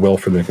more goodwill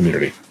for the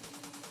community.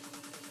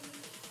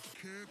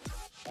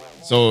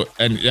 So,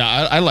 and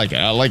yeah, I like it.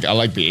 I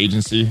like the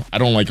agency. I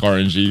don't like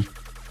RNG.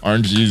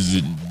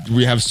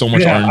 We have so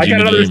much RNG. I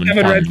got another 7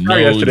 red star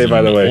yesterday,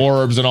 by the way.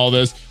 Orbs and all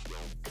this.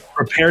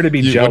 Prepare to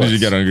be jealous. What did you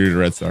get on your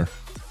red star?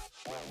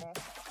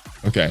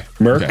 Okay.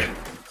 Merc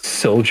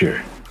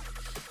Soldier.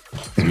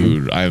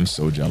 Dude, I am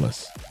so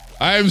jealous.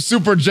 I am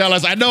super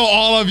jealous. I know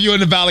all of you in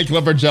the Valley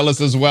Club are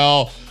jealous as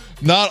well.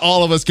 Not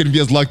all of us can be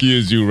as lucky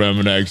as you,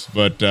 Remenex,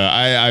 but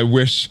I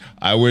wish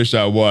I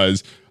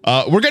was.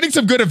 we're getting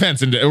some good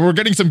events and we're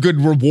getting some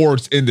good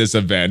rewards in this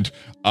event.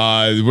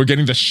 We're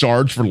getting the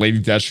shards for Lady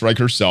Deathstrike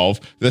herself,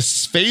 the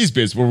phase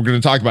bits, where we're going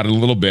to talk about it a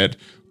little bit.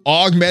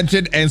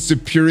 Augmented and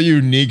superior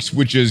uniques,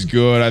 which is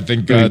good. I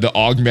think the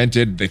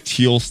augmented, the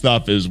teal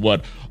stuff is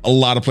what a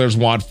lot of players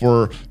want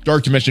for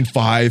Dark Dimension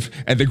 5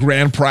 and the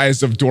grand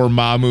prize of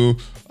Dormammu.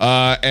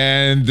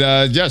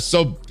 Yes,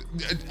 so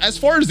as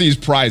far as these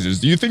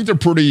prizes, do you think they're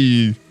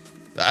pretty?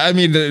 I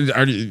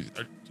mean,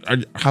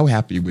 how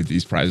happy with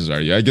these prizes are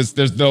you? I guess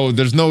there's no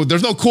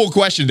cool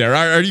question there.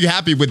 Are you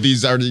happy with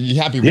these? Are you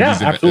happy with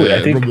these absolutely.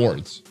 I think,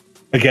 rewards?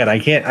 Again, I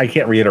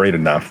can't reiterate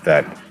enough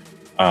that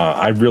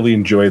I really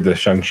enjoyed the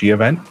Shang-Chi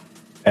event,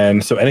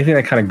 and so anything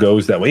that kind of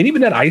goes that way, and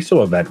even that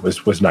ISO event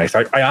was nice.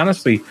 I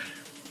honestly,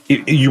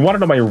 you want to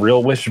know my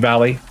real wish,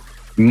 Valley?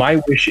 My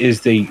wish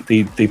is they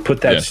put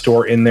that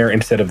store in there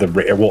instead of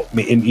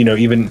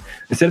even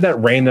instead of that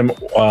random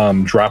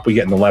drop we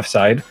get in the left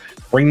side.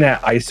 Bring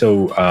that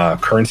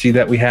ISO currency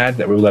that we had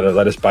that would let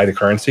us buy the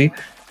currency,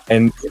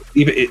 and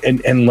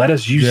let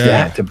us use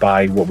that to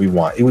buy what we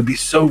want. It would be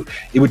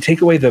it would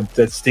take away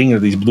the sting that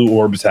these blue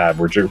orbs have,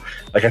 which are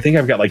like, I think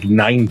I've got like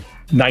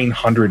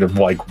 900 of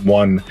like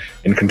one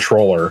in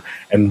controller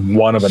and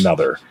one of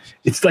another.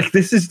 It's like,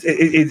 this is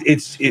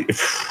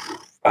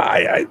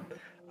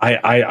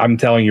I'm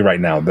telling you right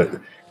now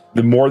that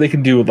the more they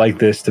can do it like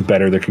this, the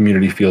better the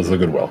community feels the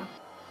goodwill.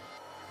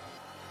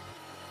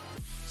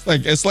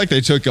 It's like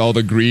they took all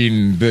the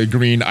green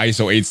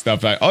ISO 8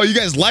 stuff. Oh, you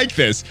guys like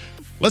this?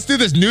 Let's do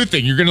this new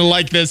thing. You're gonna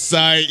like this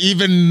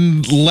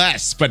even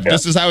less, but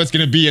this is how it's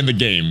gonna be in the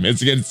game.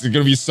 It's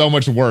gonna be so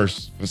much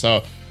worse.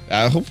 So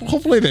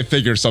hopefully they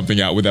figure something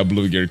out with that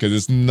blue gear, because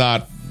it's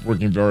not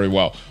working very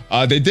well.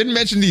 They didn't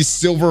mention these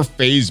silver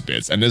phase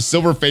bits, and this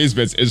silver phase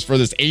bits is for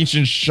this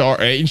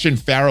ancient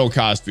pharaoh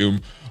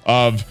costume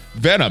of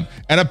Venom,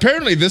 and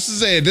apparently this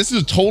is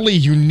a totally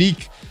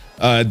unique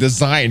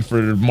design for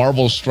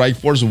Marvel Strike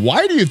Force.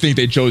 Why do you think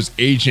they chose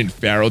ancient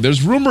pharaoh?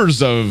 There's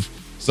rumors of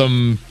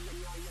some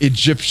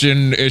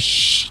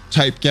Egyptian-ish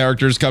type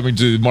characters coming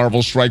to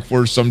Marvel Strike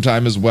Force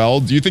sometime as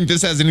well. Do you think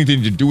this has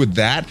anything to do with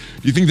that?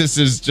 Do you think this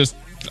is just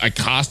a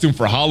costume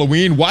for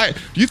Halloween? Why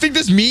do you think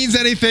this means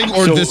anything,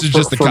 or this is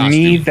just a costume? For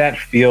me, that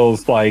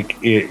feels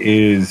like it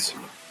is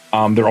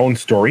their own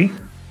story.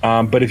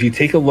 But if you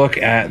take a look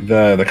at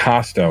the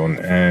costume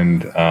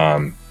and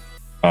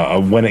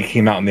when it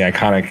came out in the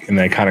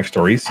iconic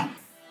stories,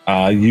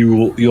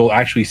 you'll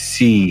actually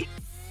see.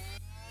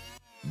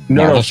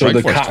 Marvel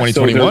Strike Force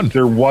 2021.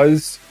 There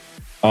was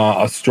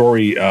a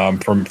story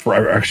from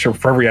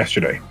Forever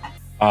Yesterday.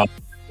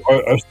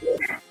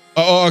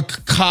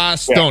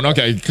 Costume.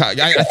 Okay,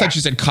 I thought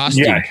you said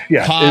costume.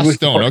 Yeah.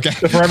 Costume. Okay.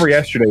 Forever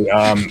Yesterday.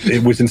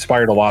 It was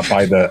inspired a lot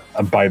by the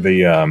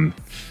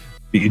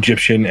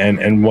Egyptian,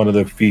 and one of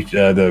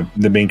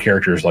the main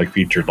characters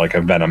featured like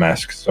a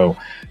Venom-esque. So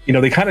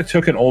they kind of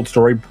took an old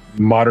story,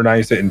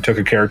 modernized it, and took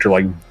a character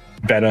like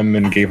Venom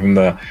and gave him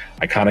the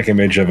iconic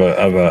image of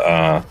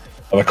a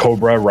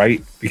cobra,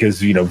 right? Because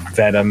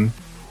Venom,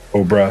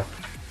 cobra.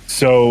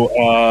 So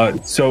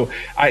is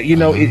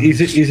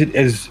it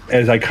as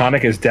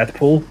iconic as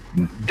Deathpool?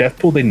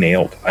 Deathpool they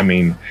nailed. I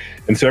mean,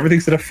 and so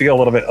everything's gonna feel a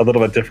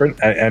little bit different.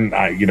 And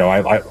I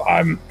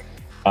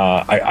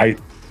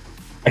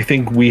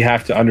think we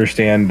have to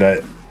understand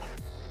that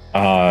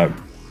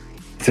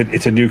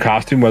it's a new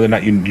costume. Whether or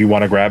not you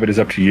want to grab it is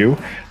up to you.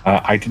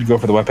 I did go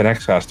for the Weapon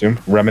X costume.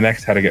 Remin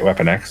X had to get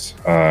Weapon X.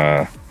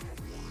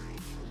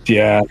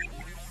 Yeah.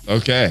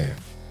 Okay.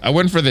 I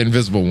went for the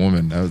Invisible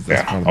Woman.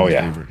 That's probably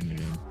my favorite in the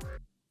game.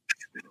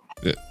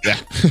 Yeah.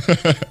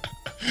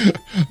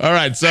 All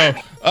right. So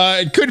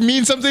it could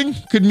mean something.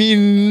 Could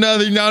mean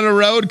nothing down the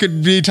road.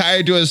 Could be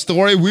tied to a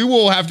story. We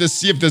will have to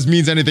see if this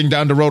means anything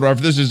down the road, or if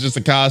this is just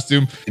a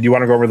costume. Did you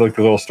want to go over the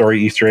little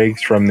story Easter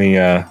eggs from the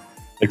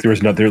there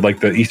was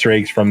the Easter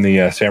eggs from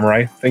the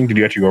samurai thing? Did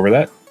you actually go over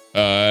that?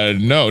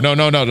 No.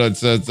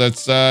 That's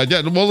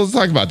yeah. Well, let's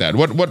talk about that.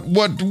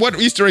 What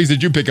Easter eggs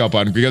did you pick up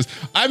on? Because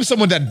I'm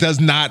someone that does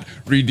not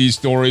read these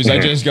stories. I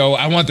just go,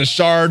 I want the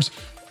shards.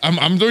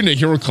 I'm doing the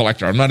hero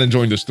collector. I'm not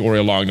enjoying the story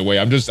along the way.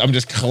 I'm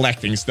just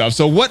collecting stuff.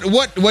 So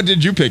what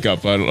did you pick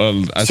up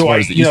as far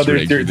as the Easter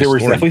eggs? There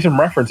was definitely some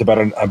reference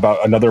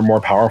about another more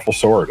powerful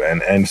sword,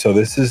 and so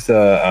this is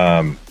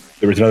the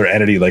there was another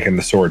entity like in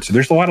the sword. So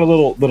there's a lot of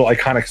little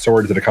iconic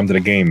swords that have come to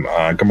the game.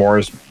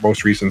 Gamora's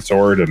most recent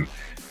sword, and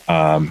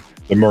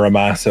the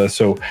Muramasa.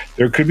 So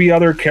there could be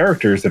other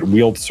characters that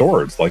wield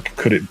swords. Like,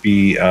 could it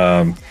be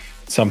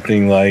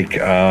something like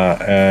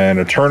an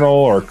Eternal,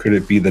 or could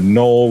it be the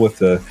Null with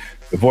the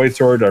Void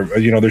Sword? Or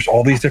there's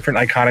all these different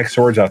iconic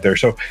swords out there.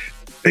 So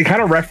they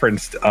kind of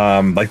referenced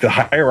like the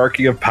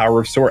hierarchy of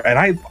power of sword, and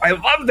I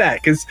love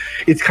that, because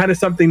it's kind of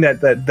something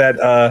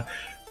that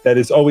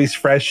is always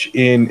fresh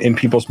in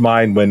people's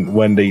mind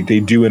when they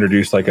do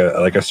introduce like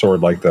a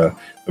sword like the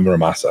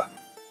Muramasa.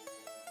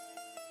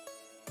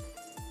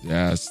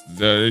 Yes,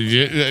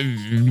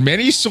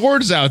 many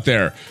swords out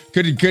there.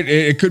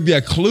 It could be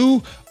a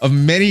clue of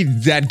many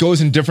that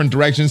goes in different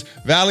directions.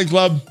 Valley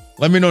Club,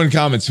 Let me know in the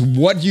comments.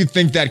 What do you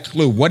think that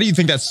clue? What do you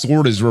think that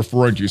sword is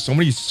referring to? So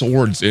many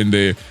swords in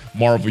the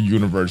Marvel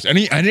universe.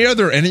 Any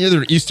other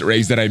Easter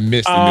eggs that I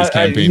missed in this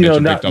campaign that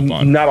you picked up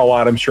on? Not a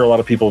lot. I'm sure a lot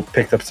of people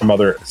picked up some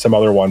other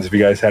ones. If you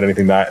guys had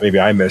anything that maybe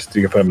I missed,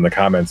 you can put them in the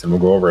comments and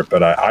we'll go over it.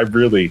 But I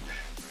really,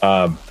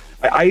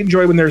 I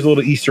enjoy when there's a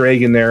little Easter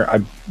egg in there.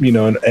 And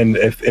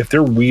if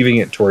they're weaving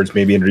it towards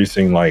maybe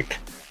introducing like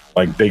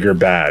bigger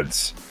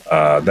bads,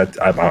 that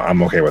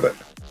I'm okay with it.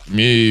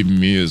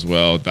 Me as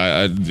well.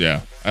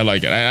 I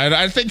like it.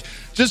 I think,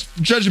 just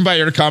judging by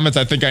your comments,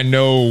 I think I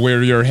know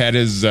where your head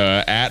is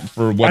at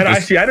for what. I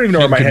don't even know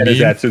where my head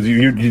is at. So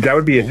that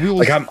would be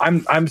like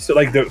I'm still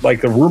like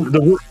the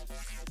room.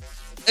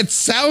 It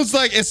sounds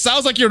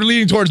like you're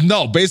leaning towards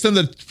no, based on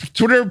the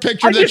Twitter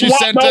picture that you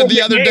sent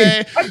the other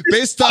day,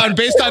 based on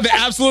the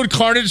Absolute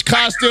Carnage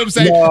costume,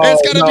 saying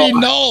it's gonna be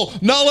Null.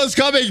 Null is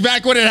coming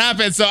back when it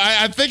happens. So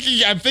I'm thinking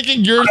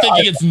you're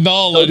thinking it's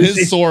Null and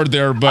his sword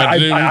there, but I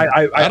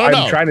don't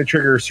know. I'm trying to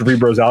trigger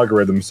Cerebro's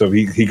algorithm, so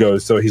he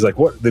goes. So he's like,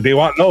 "What? They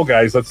want Null,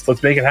 guys?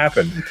 Let's make it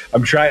happen."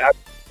 I'm trying.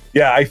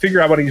 I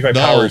figure I want to use my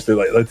powers to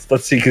let's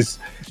see, because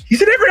he's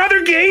in every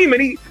other game,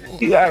 and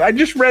I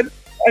just read.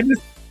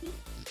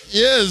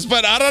 Yes,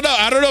 but I don't know.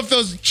 I don't know if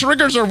those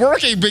triggers are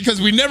working,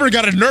 because we never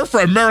got a nerf for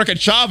America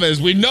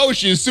Chavez. We know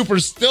she's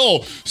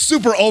still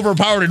super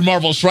overpowered in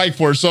Marvel Strike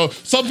Force, so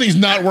something's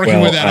not working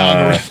with that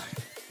algorithm.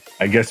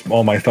 I guess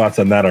all my thoughts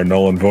on that are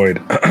null and void.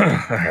 All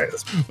right.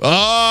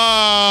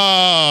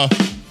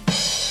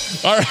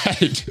 All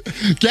right.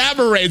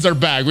 Gamma raids are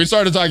back. We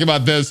started talking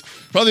about this.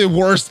 Probably the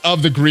worst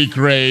of the Greek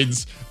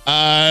raids.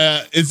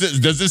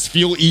 Does this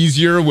feel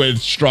easier with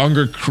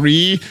stronger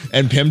Kree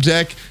and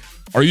Pimtech?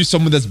 Are you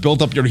someone that's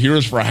built up your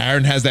heroes for hire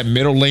and has that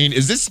middle lane?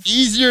 Is this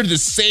easier, the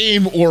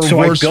same, or worse for you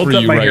right now? So I built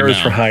up my heroes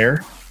for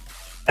hire,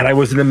 and I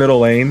was in the middle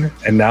lane,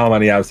 and now I'm on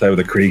the outside with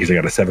the Kree because I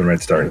got a 7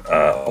 red star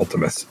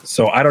Ultimus.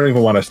 So I don't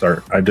even want to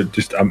start.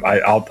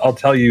 I'll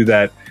tell you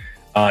that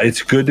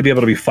it's good to be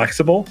able to be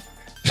flexible,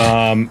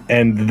 and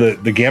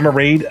the Gamma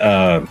raid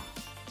I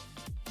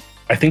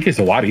think is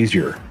a lot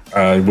easier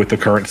with the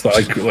current stuff.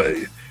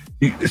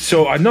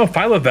 So I know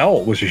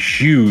Phyla-Vell was a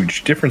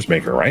huge difference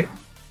maker, right?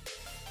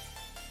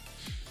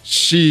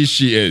 She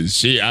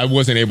is. I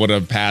wasn't able to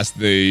pass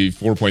the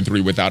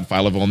 4.3 without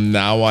Phyla-Vell.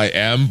 Now I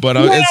am, but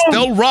it's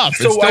still rough.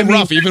 It's still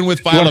rough, even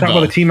with Phyla-Vell. Talk about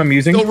the team I'm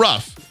using. Still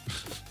rough.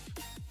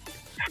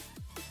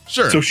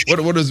 Sure. So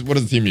what is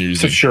the team you're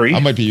using? So Shuri. I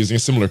might be using a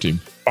similar team.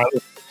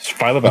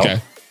 Phyla-Vell. Okay,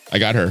 I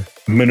got her.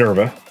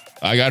 Minerva.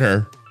 I got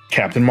her.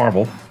 Captain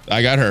Marvel.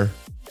 I got her.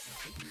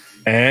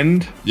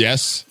 And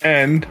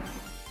 7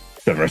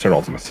 red star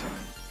Ultimus.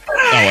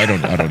 Oh, I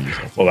don't use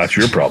her. Well, that's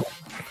your problem.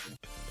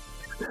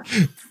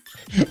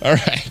 All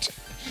right.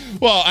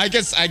 Well, I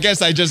guess I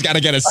just got to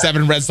get a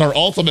 7 red star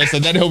Ultimus,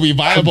 and then he'll be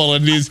viable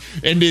in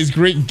these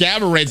Greek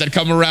Gamma raids that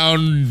come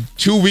around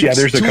 2 weeks. Yeah,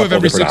 there's a couple of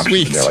every different 6 options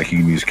weeks. There. Like you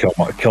can use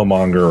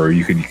Killmonger, or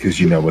you could, because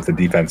with the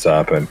defense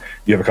up, and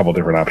you have a couple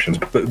different options.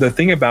 But the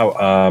thing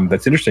about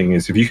that's interesting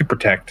is if you could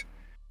protect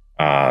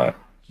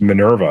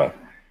Minerva,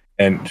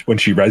 and when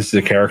she reses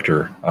a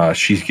character,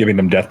 she's giving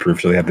them death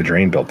proof, so they have the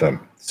drain built in.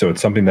 So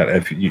it's something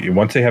that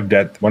once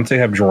they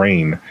have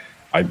drain.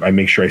 I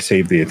make sure I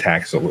save the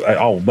attack, so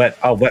I'll let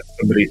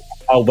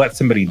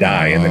somebody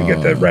die and then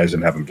get the res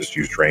and have them just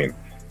use drain.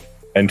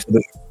 And so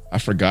I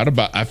forgot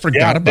about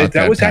that.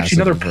 That was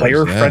actually another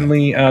player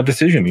friendly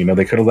decision.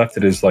 They could have left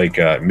it as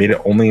made it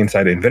only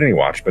inside Infinity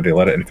Watch, but they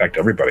let it infect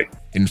everybody.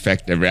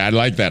 I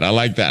like that. I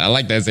like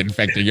that as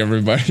infecting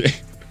everybody.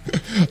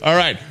 All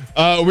right.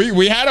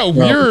 We had a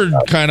weird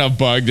kind of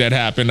bug that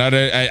happened.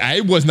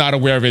 I was not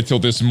aware of it till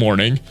this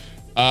morning.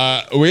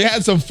 We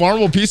had some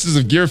farmable pieces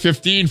of Gear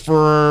 15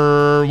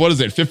 for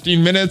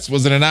 15 minutes?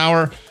 Was it an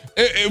hour?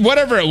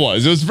 Whatever it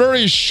was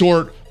very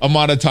short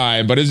amount of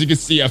time, but as you can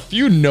see, a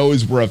few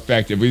nodes were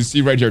effective. We see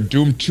right here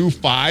Doom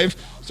 2.5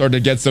 started to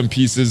get some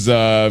pieces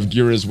of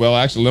gear as well.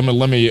 Actually,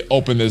 let me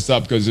open this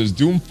up, because there's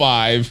Doom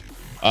 5.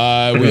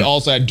 We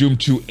also had Doom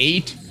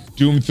 2.8,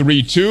 Doom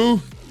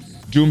 3.2,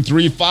 Doom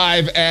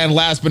 3.5, and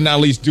last but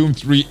not least Doom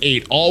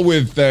 3.8, all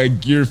with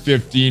Gear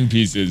 15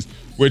 pieces,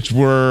 which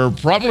were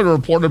probably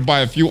reported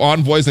by a few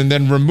envoys and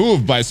then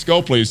removed by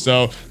Scopely.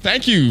 So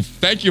thank you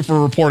for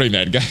reporting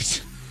that,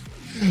 guys.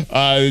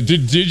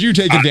 Did you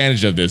take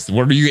advantage of this?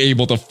 Were you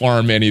able to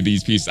farm any of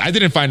these pieces? I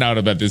didn't find out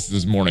about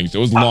this morning, so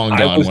it was long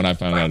gone when I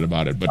found out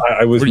about it. But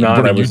I was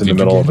not. I was in the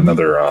middle of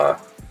another.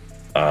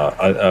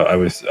 I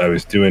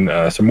was doing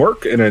some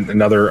work in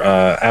another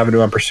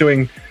avenue I'm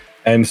pursuing,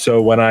 and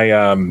so when I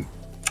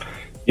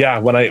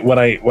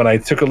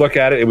took a look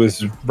at it, it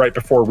was right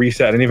before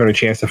reset. I didn't even have a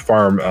chance to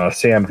farm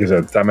Sam, because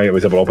at the time I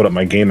was able to open up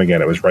my game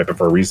again, it was right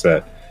before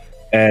reset,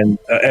 and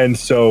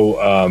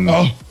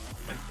so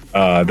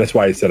that's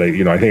why I said I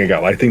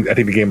think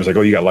the game was like,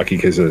 oh, you got lucky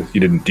because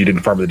you didn't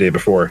farm the day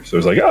before, so it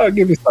was like, oh,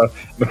 give me stuff.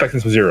 I'm affecting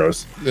some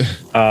zeros,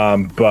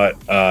 I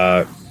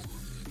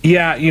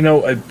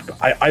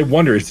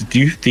wonder, do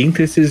you think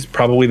this is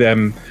probably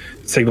them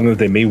signaling that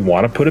they may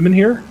want to put him in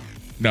here?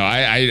 No,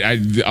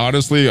 I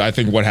honestly, I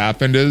think what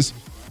happened is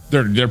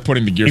they're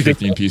putting the Gear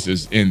 15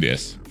 pieces in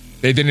this.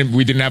 We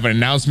didn't have an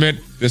announcement.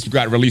 This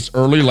got released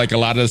early, like a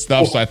lot of the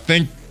stuff. So I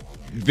think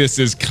this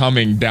is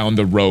coming down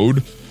the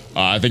road.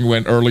 I think it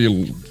went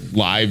early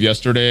live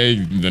yesterday.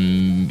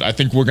 Then I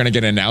think we're going to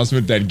get an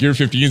announcement that Gear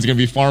 15 is going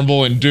to be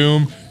farmable in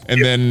Doom.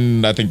 And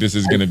then I think this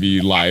is going to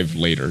be live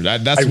later.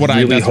 That's what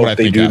I think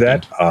they do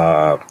happened.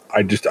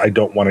 that. I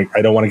don't want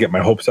to get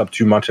my hopes up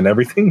too much and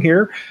everything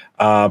here.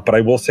 But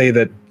I will say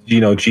that,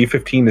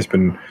 G15 has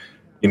been,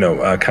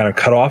 kind of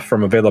cut off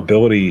from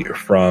availability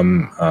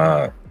from,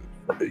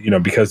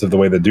 because of the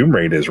way the Doom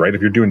rate is, right?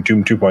 If you're doing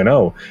Doom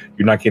 2.0,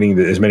 you're not getting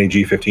as many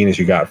G15 as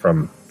you got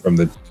from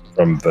the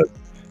Doom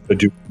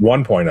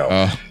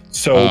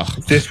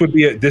 1.0. This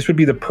would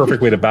be the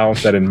perfect way to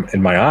balance that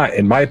in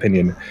my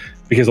opinion,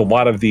 because a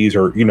lot of these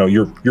are,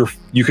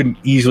 you can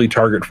easily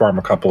target farm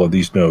a couple of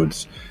these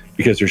nodes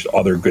because there's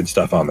other good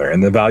stuff on there,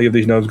 and the value of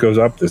these nodes goes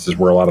up. This is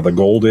where a lot of the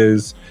gold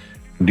is,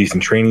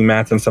 decent training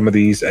mats on some of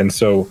these, and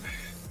so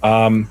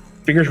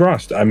fingers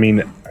crossed. I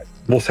mean,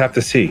 we'll have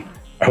to see.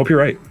 I hope you're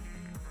right.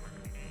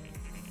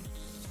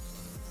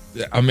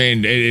 I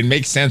mean, it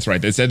makes sense,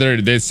 right? They said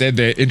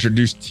they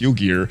introduced teal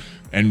gear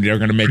and they're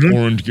going to make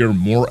orange gear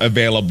more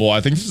available.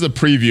 I think this is a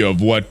preview of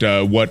what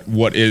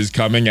is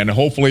coming, and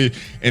hopefully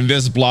in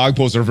this blog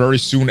post or very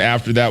soon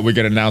after that we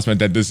get an announcement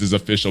that this is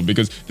official,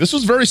 because this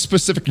was very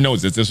specific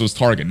nodes that this was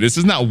targeted. This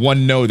is not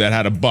one node that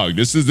had a bug.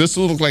 This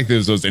looked like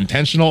this was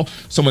intentional.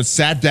 Someone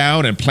sat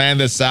down and planned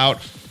this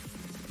out.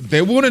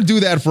 They wouldn't do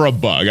that for a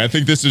bug. I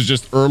think this is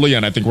just early,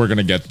 and I think we're going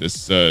to get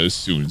this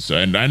soon. So,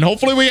 and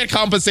hopefully we get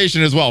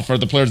compensation as well for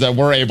the players that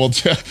were able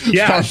to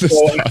farm this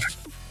stuff.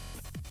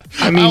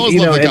 I mean,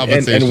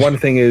 and one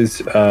thing is,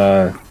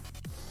 stay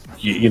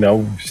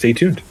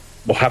tuned.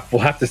 We'll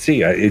have to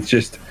see. It's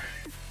just,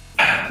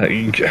 if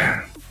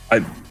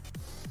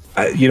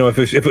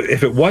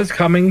it was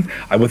coming,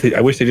 I wish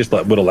they just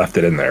would have left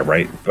it in there,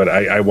 right? But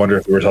I wonder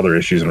if there was other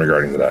issues in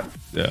regarding to that.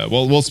 Yeah.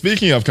 Well,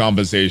 speaking of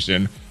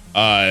compensation.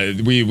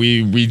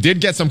 We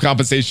did get some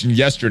compensation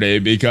yesterday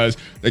because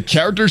the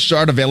character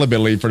shard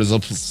availability for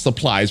the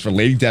supplies for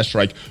Lady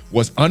Deathstrike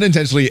was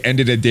unintentionally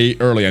ended a day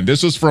early, and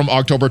this was from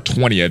October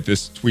 20th.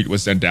 This tweet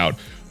was sent out.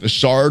 The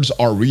shards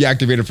are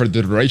reactivated for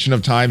the duration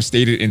of time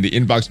stated in the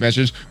inbox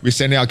message. We're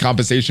sending out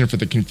compensation for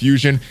the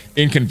confusion,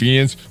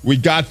 inconvenience. We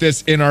got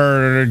this in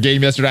our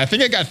game yesterday. I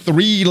think I got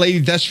 3 Lady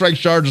Deathstrike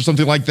shards or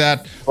something like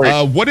that.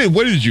 Right. What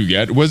did you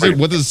get? Was it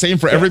the same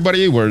for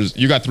everybody? Whereas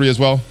you got 3 as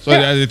well? So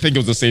yeah. I think it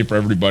was the same for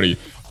everybody.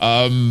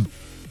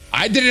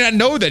 I did not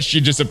know that she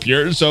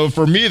disappeared. So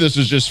for me, this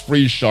is just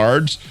free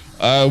shards.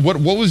 What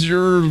was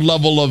your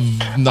level of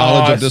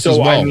knowledge of this as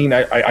well? I mean,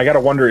 I gotta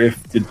wonder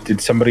if did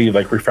somebody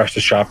refresh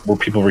the shop? Were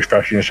people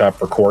refreshing the shop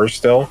for cores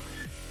still?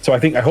 So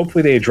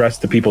hopefully they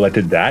addressed the people that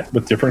did that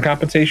with different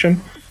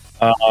compensation.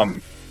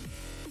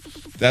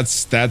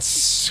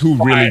 That's who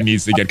really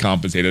needs to get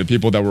compensated. The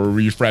people that were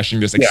refreshing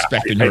this,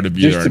 expecting her to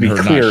be there and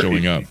her not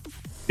showing up.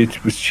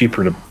 It was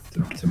cheaper to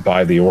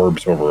buy the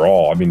orbs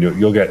overall. I mean,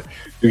 you'll get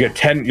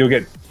 10. You'll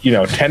get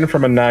 10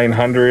 from a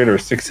 900 or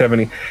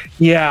 670.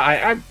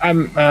 Yeah,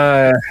 I'm.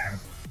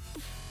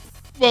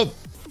 Well,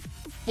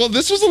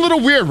 this was a little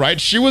weird, right?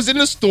 She was in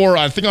the store,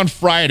 I think, on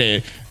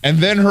Friday, and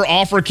then her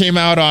offer came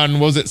out on,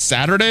 was it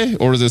Saturday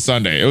or was it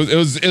Sunday? It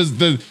was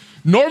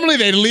normally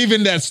they leave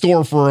in that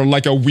store for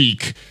like a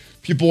week.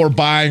 People are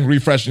buying,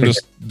 refreshing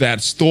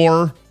that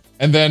store,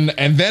 and then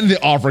the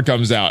offer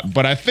comes out.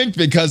 But I think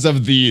because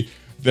of the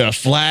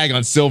flag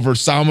on Silver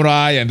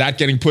Samurai and that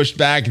getting pushed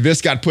back,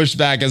 this got pushed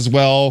back as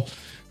well.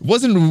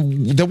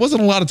 There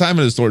wasn't a lot of time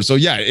in the store, so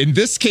yeah. In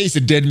this case,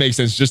 it did make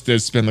sense just to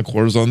spend the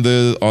cores on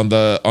the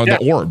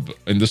orb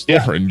in the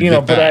store. Yeah,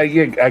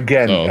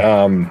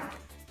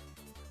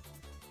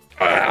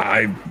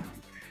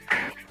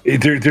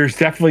 and there's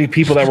definitely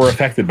people that were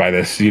affected by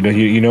this.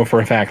 You know for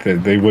a fact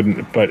that they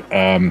wouldn't. But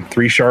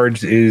 3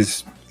 shards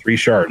is 3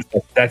 shards.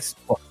 That's.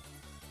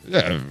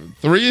 Yeah,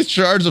 3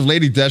 shards of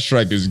Lady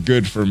Deathstrike is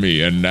good for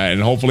me, and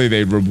hopefully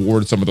they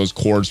reward some of those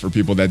cores for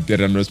people that did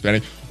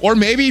underspending, or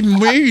maybe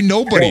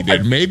nobody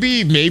did.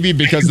 Maybe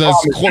because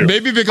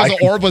the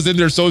orb was in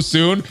there so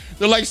soon,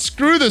 they're like,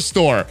 screw the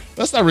store,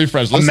 let's not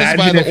refresh. Let's just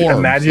buy the orb.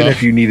 Imagine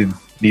if you needed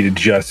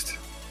just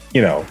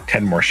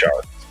 10 more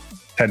shards,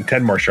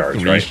 10 more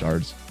shards, 3 right?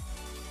 Shards.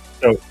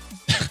 So,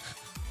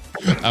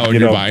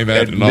 you're buying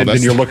that, and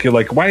then you're looking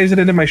like, why isn't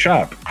it in my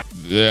shop?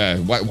 Yeah,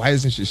 why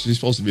isn't she? She's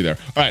supposed to be there.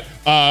 All right,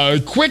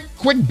 quick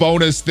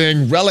bonus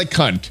thing. Relic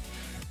Hunt.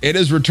 It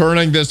is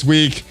returning this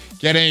week,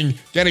 getting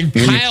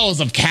piles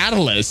of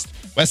catalyst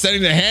by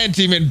sending the hand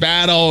team in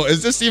battle.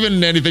 Is this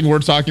even anything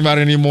worth talking about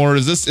anymore?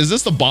 Is this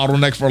the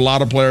bottleneck for a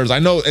lot of players? I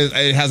know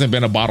it hasn't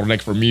been a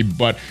bottleneck for me,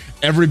 but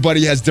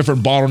everybody has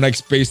different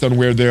bottlenecks based on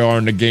where they are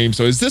in the game.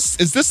 So is this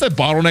a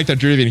bottleneck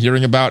that you're even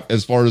hearing about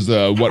as far as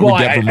what we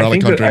get from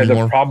Relic Hunter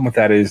anymore? The problem with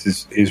that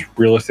is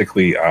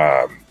realistically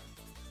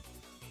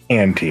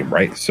hand team,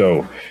 right?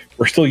 So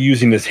we're still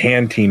using this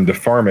hand team to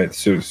farm it.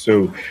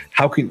 So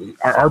how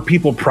are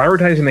people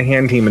prioritizing the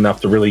hand team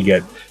enough to really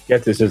get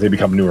this as they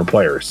become newer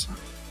players?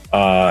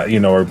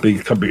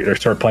 or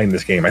start playing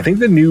this game. I think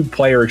the new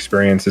player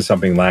experience is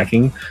something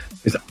lacking.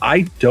 Is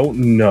I don't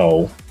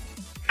know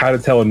how to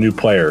tell a new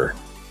player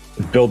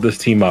to build this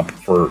team up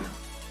for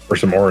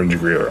some orange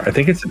greer. I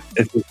think it's an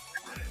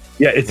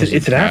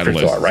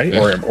afterthought, right?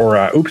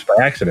 Or oops by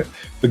accident.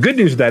 The good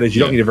news of that is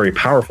you don't need a very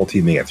powerful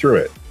team to get through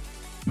it.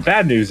 The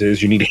bad news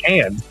is you need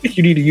hands.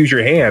 You need to use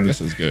your hands.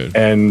 This is good.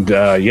 And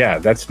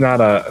that's not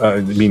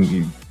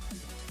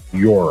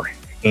your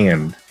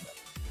hand.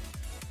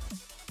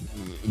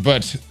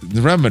 But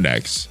remember,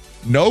 next,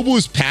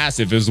 Nobu's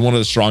passive is one of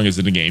the strongest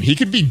in the game. He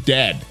could be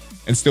dead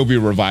and still be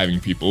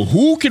reviving people.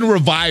 Who can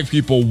revive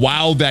people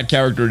while that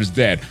character is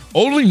dead?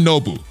 Only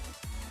Nobu.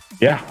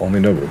 Yeah, only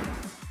Nobu.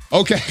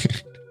 Okay.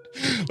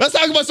 Let's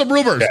talk about some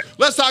rumors. Yeah.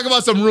 Let's talk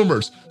about some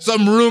rumors.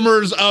 Some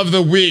rumors of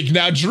the week.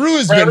 Now, Drew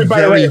has been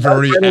very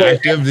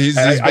active. He's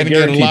been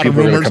getting a lot of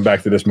rumors. Are going to come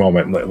back to this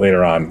moment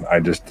later on.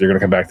 They're going to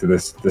come back to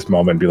this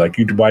moment and be like,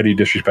 why do you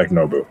disrespect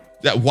Nobu?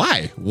 Yeah,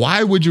 why?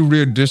 Why would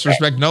you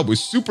disrespect Nobu?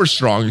 Super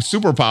strong,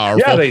 super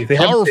powerful,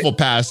 powerful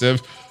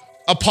passive.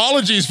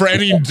 Apologies for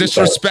any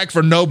disrespect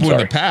for Nobu in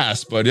the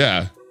past, but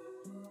yeah,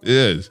 it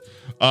is.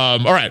 All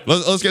right,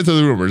 let's get to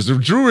the rumors.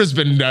 Drew has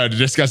been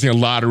discussing a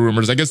lot of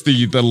rumors. I guess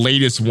the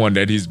latest one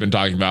that he's been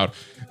talking about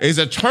is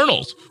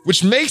Eternals,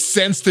 which makes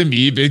sense to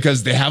me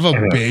because they have a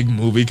big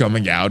movie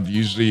coming out.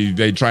 Usually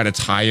they try to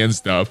tie in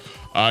stuff.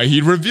 He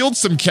revealed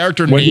some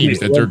character names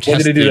that they're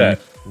testing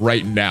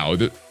right now.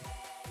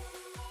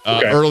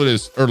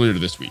 Earlier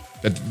this week.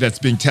 That's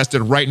being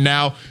tested right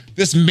now.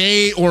 This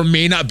may or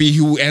may not be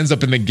who ends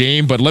up in the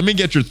game, but let me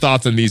get your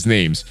thoughts on these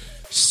names.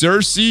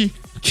 Cersei,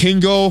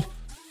 Kingo,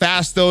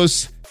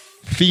 Phastos,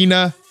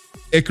 Thena,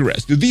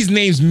 Icarus. Do these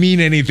names mean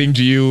anything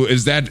to you?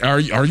 Are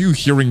you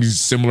hearing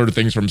similar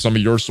things from some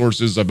of your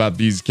sources about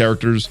these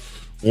characters,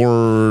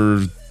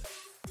 or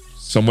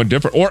somewhat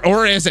different,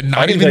 or is it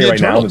not even the right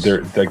Eternals? Now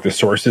that they're like the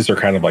sources are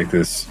kind of like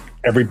this.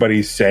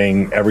 Everybody's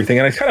saying everything,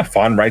 and it's kind of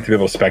fun, right, to be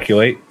able to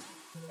speculate.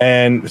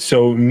 And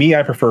so,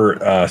 I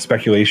prefer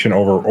speculation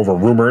over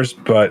rumors.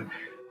 But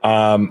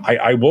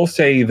I will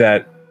say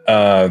that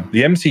the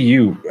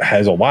MCU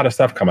has a lot of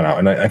stuff coming out,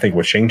 and I think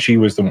what Shang-Chi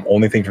was the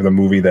only thing from the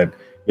movie that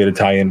we had to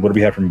tie in. What do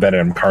we have from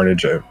Venom,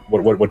 Carnage?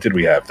 What did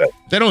we have?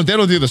 They don't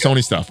do the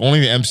Sony stuff.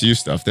 Only the MCU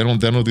stuff. They don't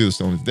do the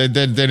Sony. They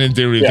didn't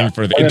do anything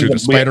for the Into the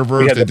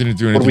Spider-Verse. They didn't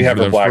do anything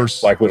for the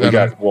first. Black Widow. We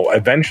got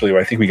eventually.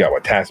 I think we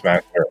got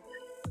Taskmaster.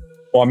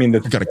 Well, I mean,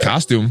 we got a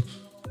costume.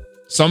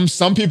 Some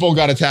people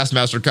got a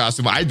Taskmaster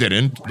costume. I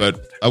didn't, but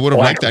I would have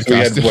liked that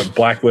costume. We had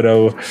Black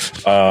Widow,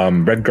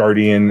 Red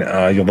Guardian,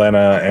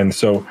 Yelena, and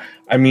so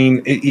I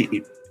mean,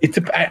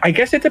 I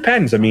guess it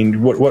depends. I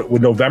mean, what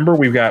with November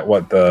we've got we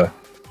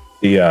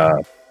have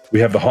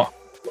the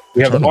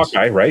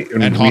Hawkeye, right?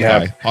 And we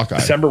Hawkeye. have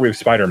December we have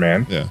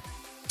Spider-Man. Yeah.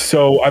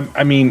 So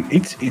I mean,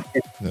 it's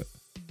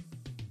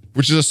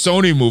which is a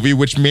Sony movie,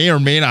 which may or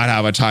may not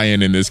have a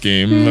tie-in in this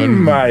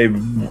game.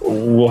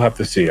 We'll have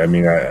to see. I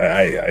mean,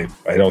 I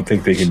don't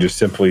think they can just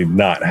simply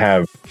not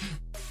have.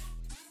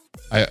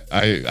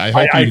 I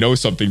hope you know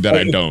something that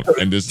I don't,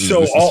 and this is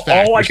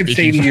fact all I can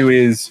say to you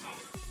is,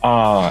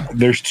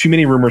 there's too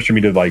many rumors for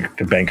me to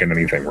bank on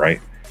anything, right?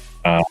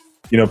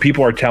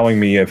 People are telling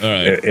me if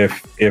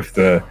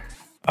the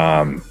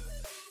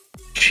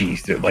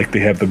they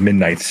have the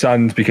Midnight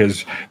Suns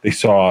because they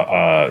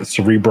saw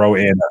Cerebro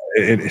in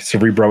a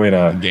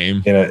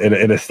game in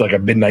a like a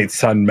Midnight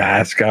Sun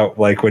mask out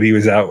when he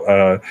was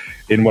out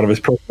in one of his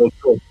personal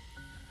tools.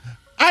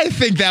 I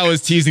think that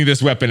was teasing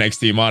this Weapon X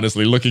team.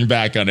 Honestly, looking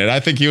back on it, I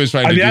think he was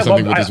trying to do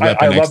something with his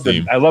Weapon X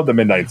team. I love the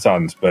Midnight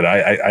Suns, but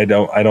I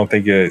don't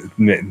think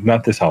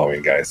not this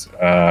Halloween, guys.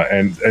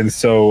 And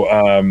so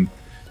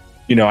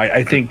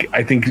I think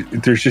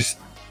there's just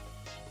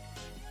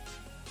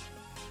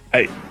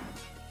I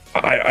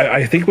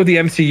think with the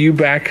MCU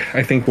back,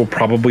 I think we'll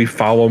probably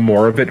follow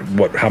more of it.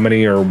 How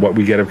many or what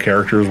we get of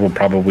characters will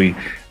probably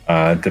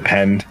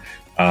depend.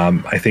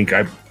 I think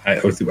what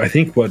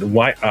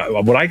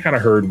I kind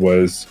of heard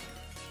was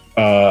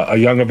a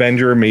young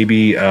Avenger,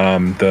 maybe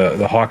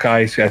the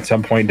Hawkeyes at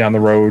some point down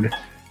the road.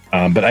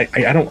 But I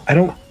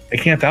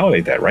can't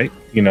validate that, right?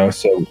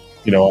 So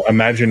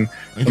imagine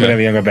some of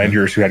the young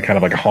Avengers who had kind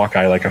of like a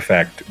Hawkeye-like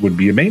effect would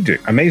be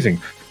amazing.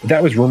 But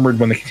that was rumored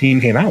when the team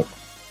came out.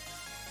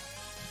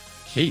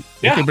 Kate.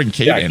 They could bring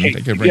Kate in. They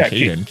could bring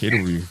Kate in. Kate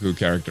would be a good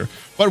character.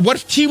 But what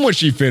team would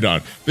she fit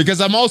on? Because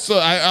I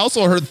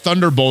also heard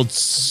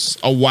Thunderbolts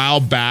a while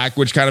back,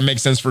 which kind of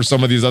makes sense for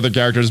some of these other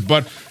characters,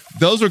 but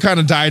those are kind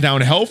of died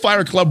down.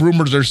 Hellfire Club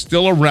rumors are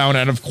still around,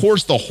 and of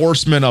course the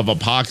Horsemen of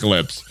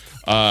Apocalypse.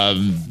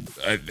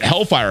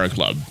 Hellfire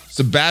Club.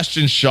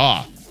 Sebastian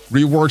Shaw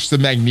reworks the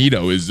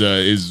Magneto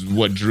is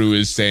what Drew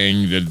is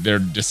saying that they're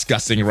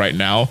discussing right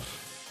now.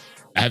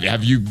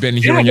 Have you been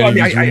hearing any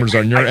of these rumors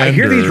on your end? I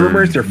hear these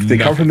rumors. They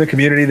come from the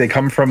community. They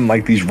come from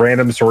these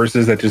random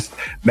sources that just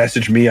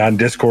message me on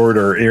Discord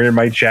or in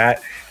my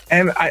chat,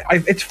 and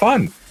it's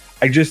fun.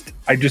 I think.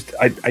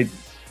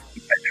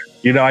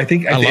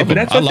 But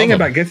that's the thing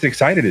about gets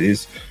excited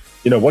is,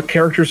 what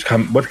characters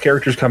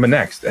coming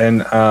next,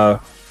 and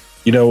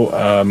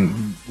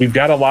we've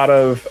got a lot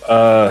of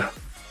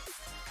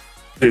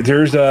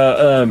there's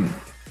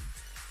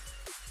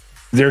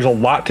a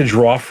lot to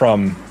draw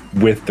from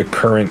with the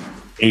current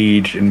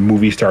age and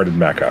movie started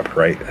back up,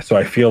 right? So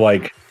I feel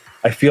like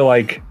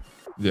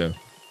yeah,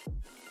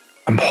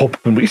 I'm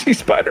hoping we see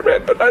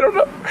Spider-Man, but I don't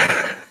know.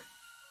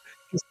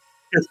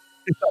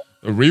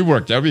 A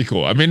rework, that'd be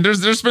cool. I mean,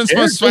 there's been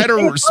some spider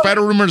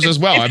rumors as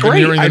well. I've been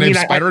hearing the name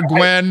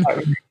Spider-Gwen.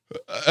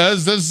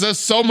 There's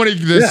so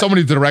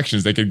many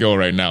directions they could go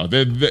right now.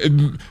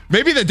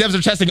 Maybe the devs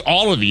are testing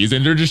all of these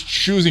and they're just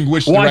choosing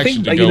which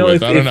direction to go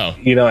with. I don't know.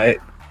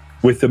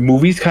 With the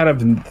movies kind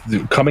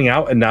of coming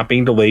out and not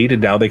being delayed,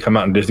 and now they come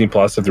out in Disney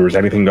Plus, if there was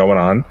anything going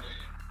on,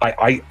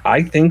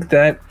 I think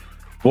that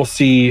we'll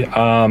see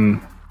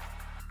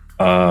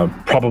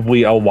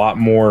probably a lot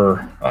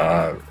more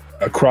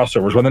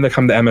crossovers. Whether they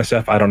come to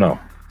MSF, I don't know.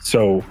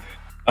 So,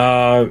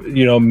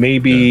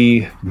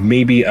 maybe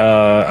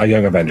a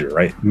Young Avenger,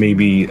 right?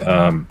 Maybe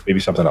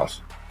something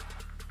else.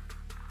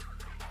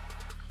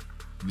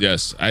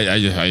 Yes, I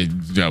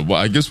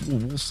guess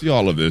we'll see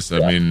all of this. I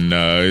mean,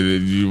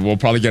 we'll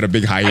probably get a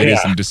big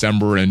hiatus in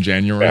December and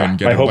January and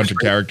get a bunch of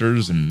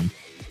characters, and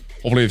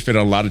hopefully fit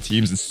on a lot of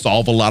teams and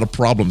solve a lot of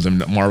problems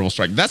in Marvel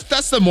Strike.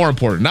 That's the more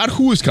important, not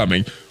who is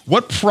coming.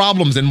 What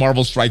problems in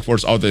Marvel Strike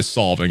Force are they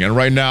solving? And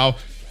right now,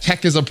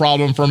 tech is a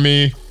problem for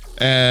me,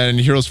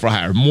 and Heroes for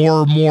Hire.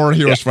 More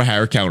Heroes for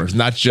Hire counters,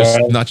 not just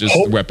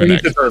Weapon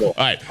X. All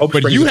right,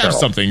 but you have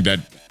something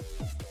that.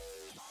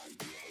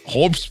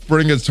 Hope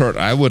Spring is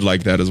Turtle. I would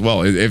like that as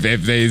well if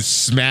they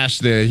smash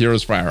the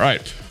Heroes for Hire. All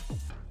right.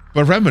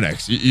 But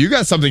Remedex, you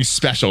got something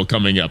special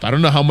coming up. I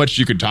don't know how much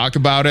you could talk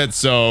about it.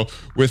 So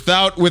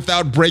without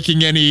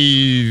breaking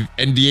any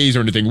NDAs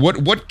or anything,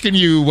 what can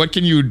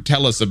you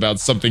tell us about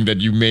something that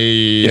you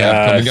may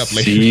have coming up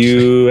later? See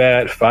you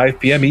at 5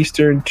 p.m.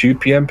 Eastern, 2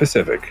 p.m.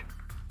 Pacific.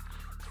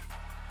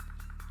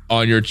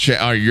 On your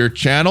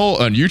channel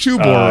on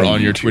YouTube or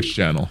on your Twitch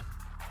channel?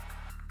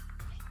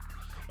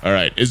 All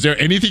right. Is there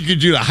anything you could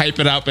do to hype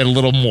it up a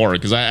little more?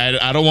 Because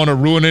I don't want to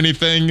ruin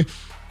anything.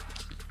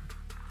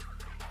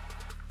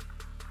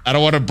 I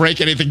don't want to break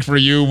anything for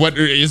you. What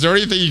is there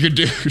anything you could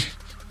do?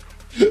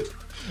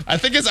 I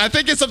think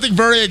it's something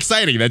very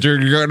exciting that you're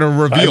going to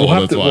reveal. We'll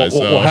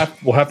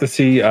have to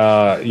see.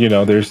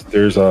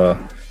 There's a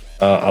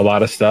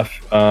lot of stuff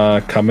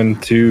coming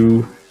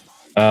to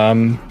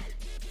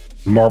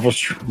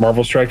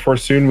Marvel Strike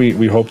Force soon.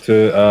 We hope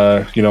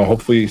to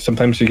hopefully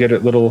sometimes you get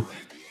it little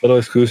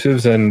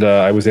exclusives, and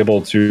I was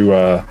able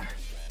to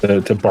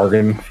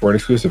bargain for an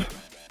exclusive.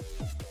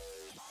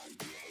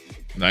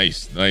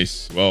 Nice.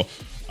 Well,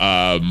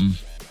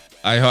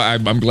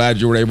 I'm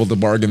glad you were able to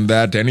bargain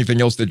that. Anything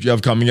else that you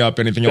have coming up?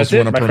 Anything else you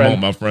want to promote,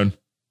 my friend?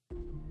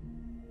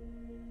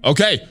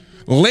 Okay,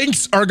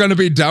 links are going to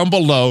be down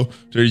below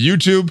to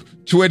YouTube,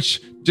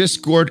 Twitch,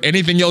 Discord,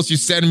 anything else you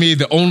send me.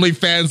 The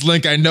OnlyFans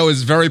link I know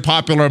is very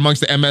popular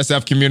amongst the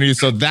MSF community,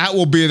 so that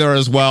will be there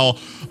as well.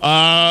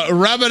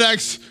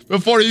 Remedex,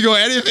 before you go,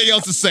 anything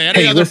else to say?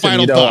 Any other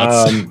final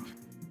thoughts?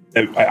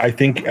 I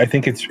think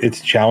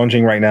it's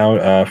challenging right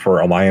now for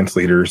alliance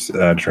leaders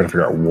to try to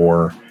figure out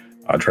war,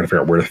 trying to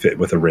figure out where to fit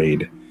with a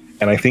raid.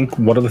 And I think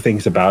one of the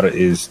things about it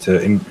is to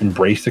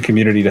embrace the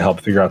community to help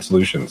figure out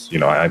solutions.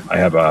 I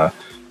have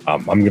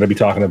I'm going to be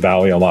talking to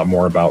Valley a lot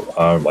more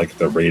about like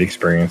the raid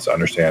experience to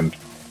understand.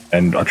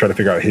 And I'll try to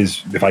figure out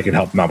if I can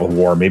help him out with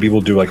war. Maybe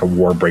we'll do like a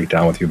war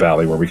breakdown with you,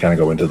 Valley, where we kind of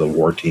go into the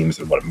war teams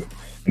and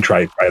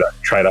try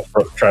it up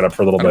for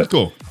a little bit.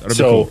 Cool.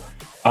 So,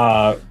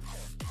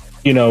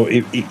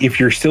 if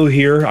you're still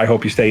here, I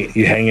hope you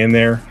hang in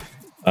there.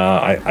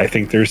 I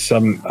think there's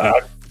some.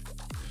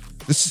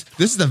 This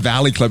is the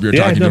Valley Club you're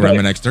talking to,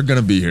 Remedex. They're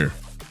gonna be here,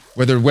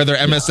 whether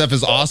MSF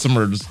is awesome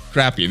or just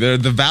crappy. The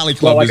Valley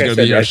Club is gonna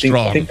be here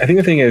strong. I think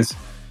the thing is,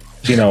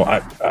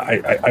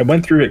 I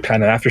went through it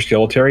kind of after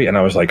Skeletal, and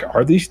I was like,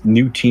 are these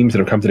new teams that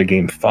have come to the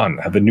game fun?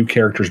 Have the new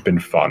characters been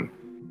fun?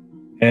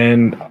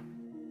 And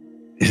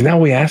isn't that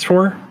what we asked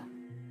for?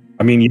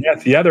 I mean,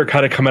 they're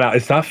kind of coming out.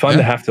 It's not fun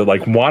to have to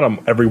like want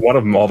them, every one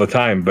of them all the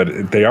time,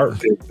 but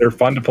they're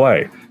fun to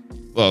play.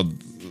 Well,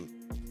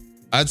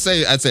 I'd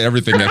say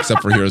everything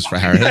except for Heroes for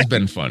Hire has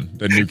been fun.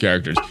 The new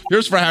characters.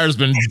 Heroes for Hire has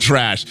been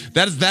trash.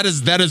 That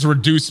has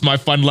reduced my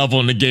fun level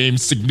in the game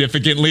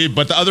significantly,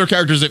 but the other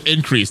characters have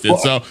increased it.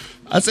 So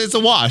I'd say it's a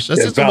wash.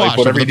 It's a wash.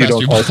 Whatever you do,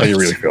 don't tell us how you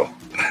really feel.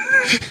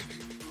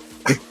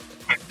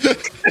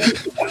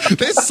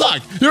 They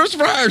suck. Heroes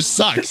for Hire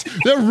sucks.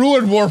 They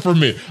ruined war for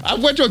me. I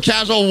went to a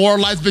casual war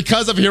alliance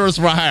because of Heroes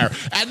for Hire,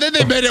 and then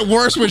they made it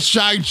worse with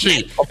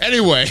Shang-Chi.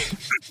 Anyway.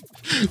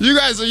 You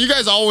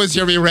guys always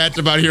hear me rant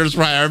about Heroes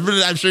for Hire.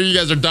 I'm sure you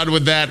guys are done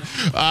with that.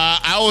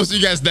 I will see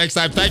you guys next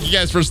time. Thank you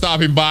guys for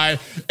stopping by.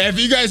 If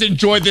you guys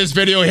enjoyed this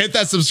video, hit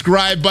that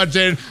subscribe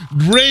button,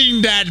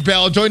 ring that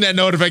bell, join that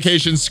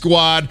notification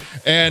squad,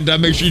 and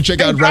make sure you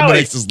check out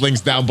Remedex's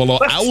links down below.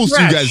 I will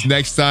see you guys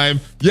next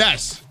time.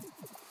 Yes.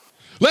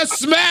 Let's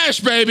smash,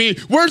 baby.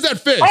 Where's that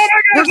fist? Oh my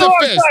God, where's that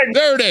fist?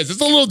 There it is.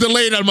 It's a little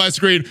delayed on my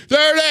screen.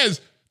 There it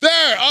is.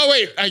 There. Oh,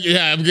 wait.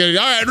 Yeah, I'm getting.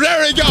 All right,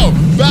 there we go.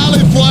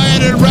 Valley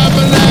Planet,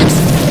 Revenex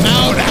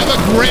out. Have a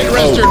great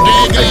rest of your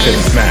day, I said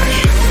guys. smash.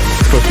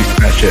 It's supposed to be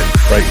smash it,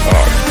 right?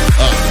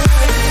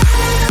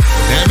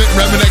 Damn it,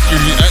 Revenex.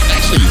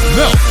 Actually,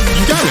 no.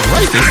 You got it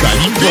right this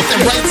time. You picked the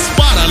right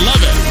spot. I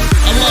love it.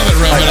 I love it,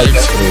 I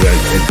Revenex.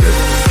 definitely did.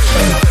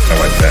 My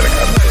wife said it.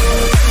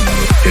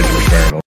 Kids were swearing.